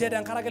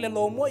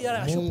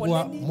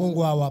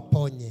 Mungu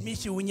awaponye.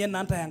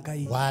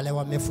 Wale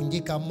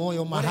wamefunjika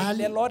moyo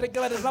mahali,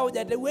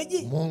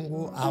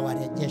 Mungu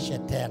awarejeshe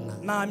tena.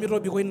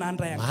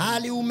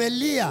 Mahali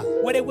umelia,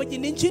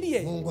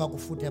 Mungu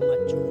akufute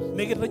machozi.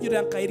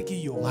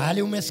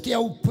 Mahali umesikia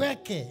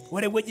upweke,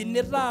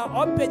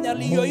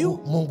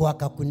 Mungu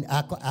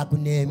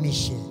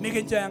akuneemishe.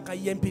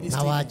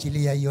 Na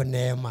waachilia hiyo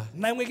neema.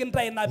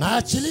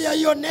 Naachilia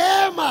hiyo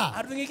neema.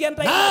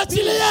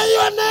 Naachilia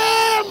hiyo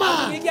neema.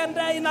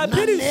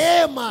 Na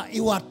neema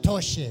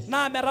iwatoshe.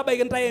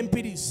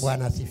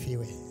 Bwana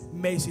asifiwe.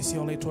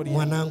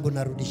 Mwanangu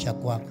narudisha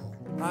kwako.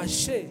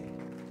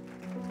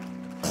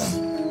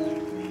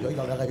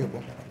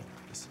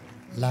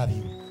 Love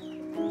you.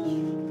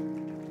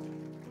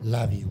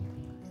 Love you.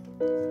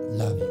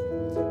 Love you.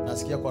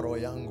 Nasikia kwa roho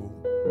yangu.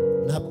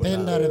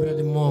 Napenda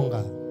Reverend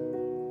Monga.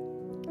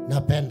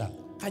 Napenda.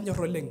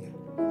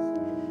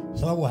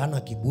 Sababu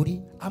hana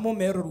kiburi.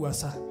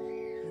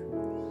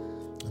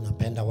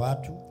 Anapenda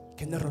watu.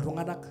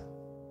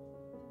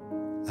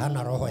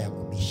 Hana roho ya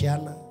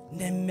kubishana.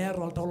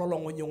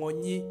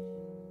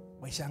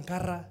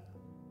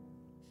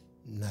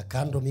 Na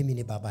kando mimi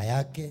ni baba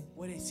yake.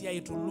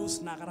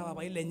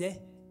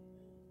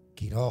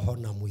 Kiroho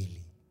na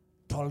mwili.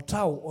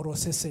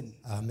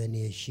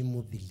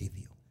 Ameniheshimu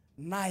vilivyo.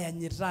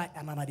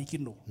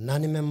 Na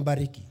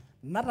nimembariki.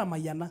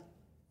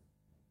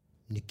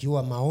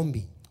 Nikiwa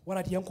maombi,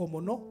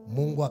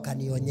 Mungu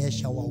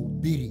akanionyesha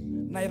wahubiri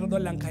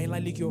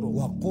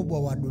wakubwa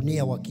wa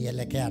dunia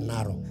wakielekea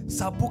Narok.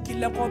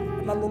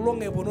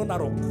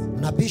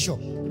 Na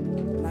bishops.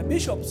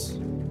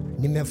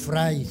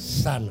 Nimefurahi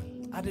sana.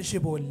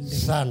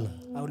 Sana.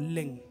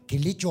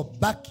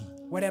 Kilichobaki,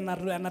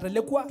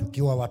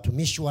 tukiwa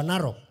watumishi wa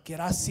Narok,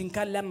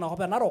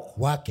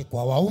 wake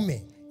kwa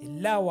waume,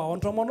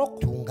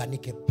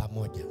 tuunganike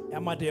pamoja.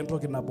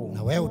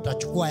 Na wewe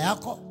utachukua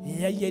yako,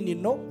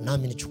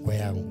 nami nichukue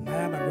yangu.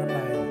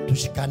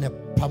 Tushikane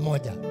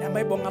pamoja.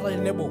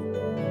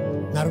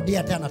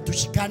 Narudia tena,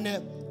 tushikane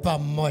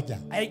pamoja.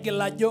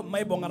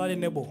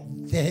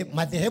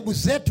 Madhehebu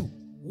zetu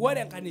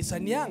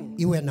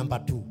iwe namba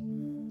 2.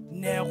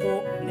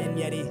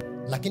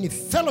 Lakini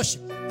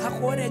fellowship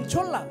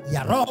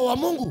ya Roho wa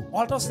Mungu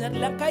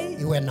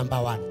iwe namba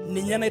 1.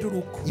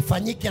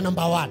 Ifanyike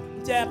namba 1.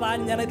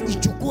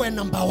 Ichukue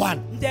namba 1.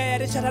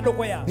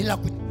 Bila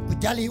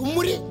kujali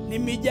umri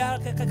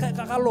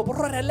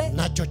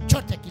na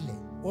chochote kile.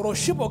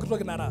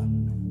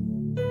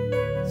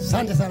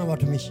 Asante sana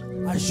watumishi.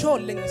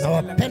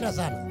 Nawapenda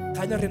sana.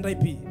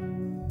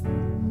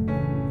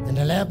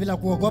 Endelea bila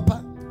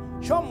kuogopa.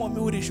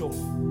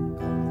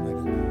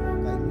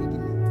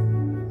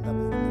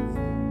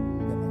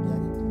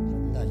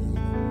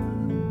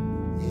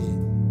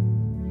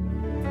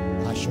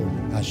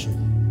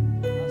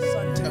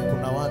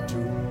 Kuna watu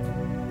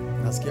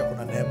nasikia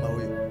kuna neema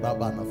huyu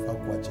baba anafaa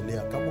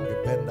kuachilia. Kama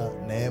ungependa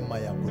neema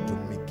ya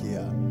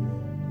kutumikia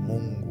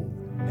Mungu,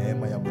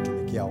 neema ya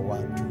kutumikia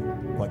watu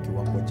kwa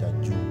kiwango cha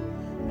juu,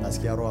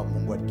 nasikia Roho wa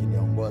Mungu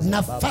akiniongoza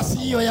nafasi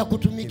hiyo ya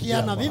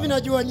kutumikiana. Mimi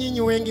najua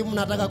nyinyi wengi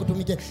mnataka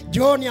kutumikia.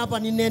 John hapa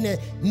ni nene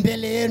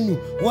mbele yenu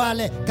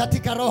wale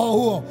katika roho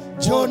huo.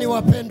 John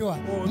wapendwa,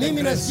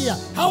 mimi nasikia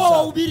hawa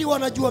wahubiri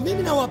wanajua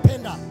mimi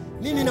nawapenda.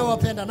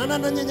 Na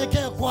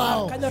nanyenyekea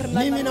kwao.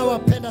 Mimi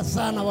nawapenda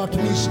sana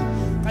watumishi.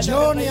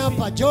 John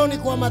hapa, John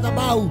kwa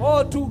madhabahu.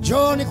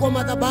 John kwa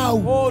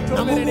madhabahu.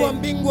 Na Mungu wa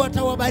mbingu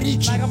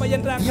atawabariki.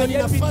 Hiyo ni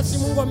nafasi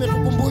Mungu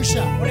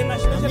ametukumbusha.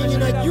 Na mimi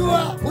najua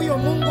huyo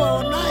Mungu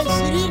aonaye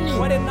sirini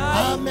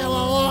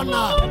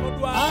amewaona.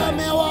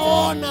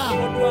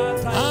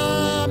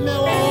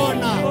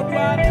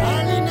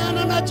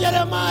 Alinena na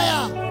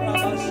Yeremia,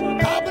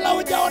 kabla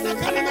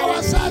hujaonekana na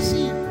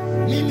wazazi,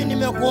 mimi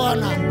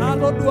nimekuona.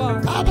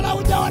 Kabla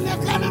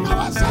hujaonekana na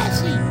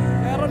wazazi,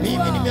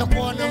 mimi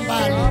nimekuona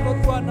mbali.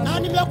 Na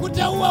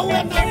nimekuteua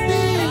uwe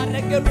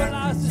nabii.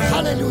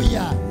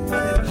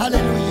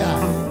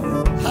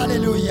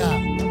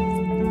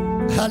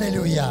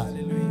 Haleluya.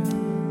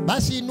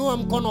 Basi inua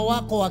mkono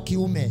wako wa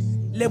kiume.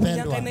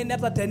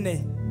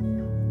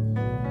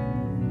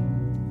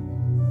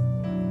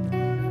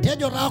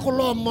 Tejo lako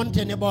lo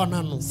monte ne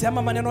bonanu.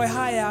 Sema maneno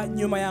haya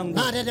nyuma yangu.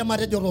 Na tete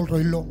matejo rolto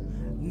hilo.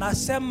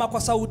 Nasema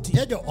kwa sauti.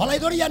 Tejo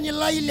olaidori ya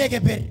nilai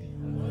legeber.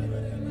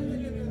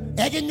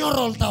 Ege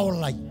nyorol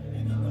taolai.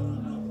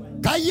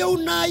 Kayeu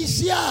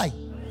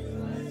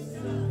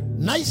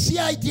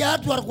naisiai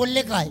tiatu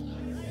arkulikai.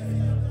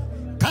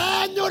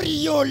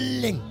 Kanyori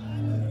yoleng.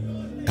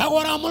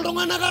 Kagora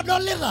multungana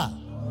kadolita.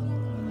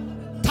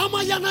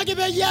 Tamayana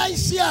kibeya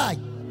isiai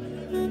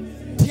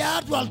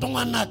tiatu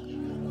altunganak.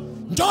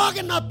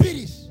 Njoge na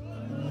piris.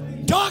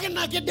 Njoge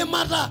na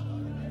kidemata.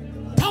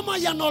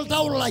 Tamayana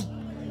oltaulai.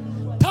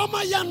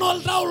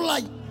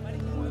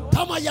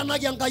 Tamayana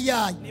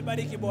kiangayai.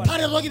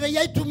 Tare rogi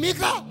beya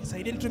itumika.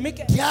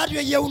 Tiatu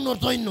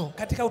yeunoto ino.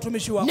 Katika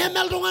utumishi wako.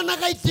 Nemeldungana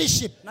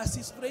kaitiship.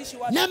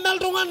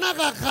 Nemeldungana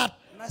kakat.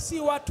 Na si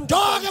watu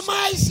Doge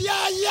maisha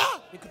ya.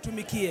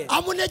 Nikutumikie.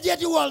 Amune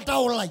jeti walta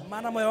ulai.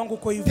 Maana moyo wangu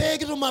uko hivyo.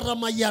 Pekitu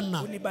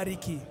maramayana.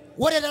 Unibariki.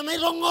 Wore dana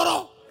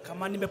irongoro.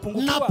 Kama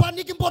nimepungukiwa.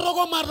 Napaniki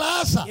mporoko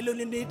marasa. Ile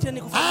uliniitia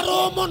nikufanye.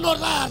 Aromo no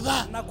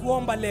dada. Na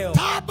kuomba leo.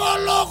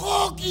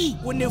 Tabologoki.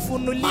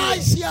 Unifunulie.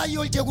 Maisha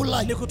yolje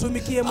kulai.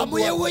 Nikutumikie Mungu.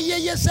 Amuye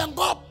yeye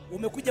sengop.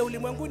 Umekuja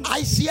ulimwenguni.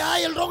 Aisia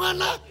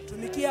ilongana.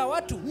 Tumikia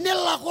watu.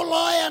 Nila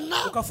kuloyana.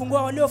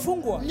 Ukafungua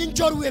waliofungwa.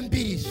 Ninchorwe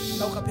mbiri.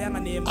 Na ukapeana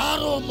neema.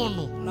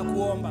 Aromono. Na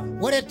kuomba.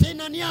 Wore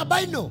tena ni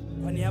abaino.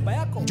 Kwa niaba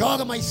yako.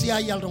 Njoga maisha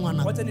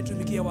yalongana. Wacha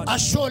nitumikie watu.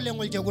 Ashole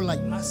ngolje kulai.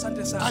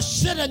 Asante sana.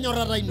 Ashere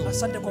nyoraraino.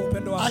 Asante kwa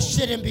upendo wako.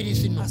 Ashere mbiri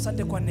sino.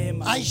 Asante kwa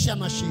neema. Aisha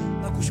nashi.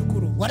 Na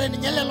kushukuru. Ware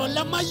ninyelelo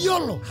lema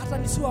yolo. Hata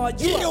nisiwa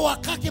wajua. Ile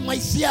wakake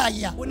maisha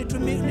ya.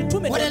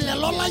 Nitume. Ware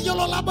lelo la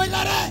yolo la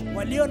boidare.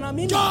 Walio na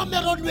mimi.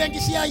 Jome rodwengi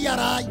siya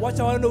yarai.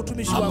 Wacha waone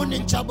utumishi wangu. Amune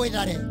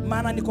nchaboidare.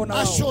 Maana niko na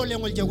wao. Ashole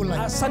ngolje kulai.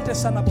 Asante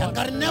sana Bwana.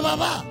 Yangarne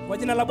baba. Kwa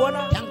jina la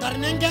Bwana.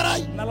 Yangarne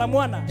ngerai. Na la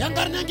Mwana.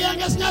 Yangarne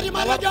ngeangesnyari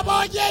maraja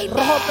boje.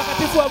 Roho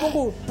Mtakatifu wa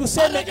Mungu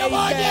tuseme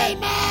amen.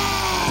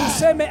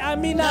 Tuseme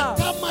amina.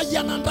 Kama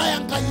yananda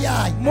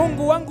yankayai.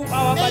 Mungu wangu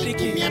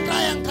awabariki.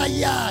 Mienda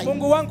yankayai.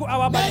 Mungu wangu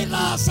awabariki.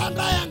 Meila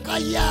sanda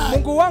yankayai.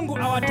 Mungu wangu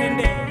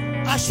awatende.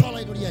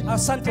 Ashola iduriani.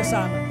 Asante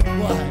sana.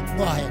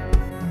 Go ahead.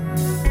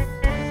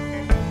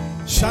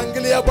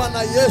 Shangilia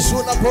Bwana Yesu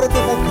unaporudi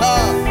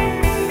kukaa.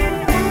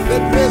 The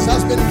praise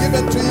has been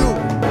given to you.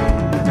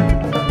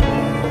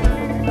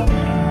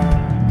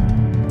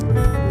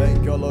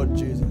 Thank you, Lord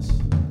Jesus.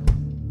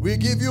 We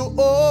give you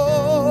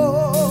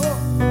all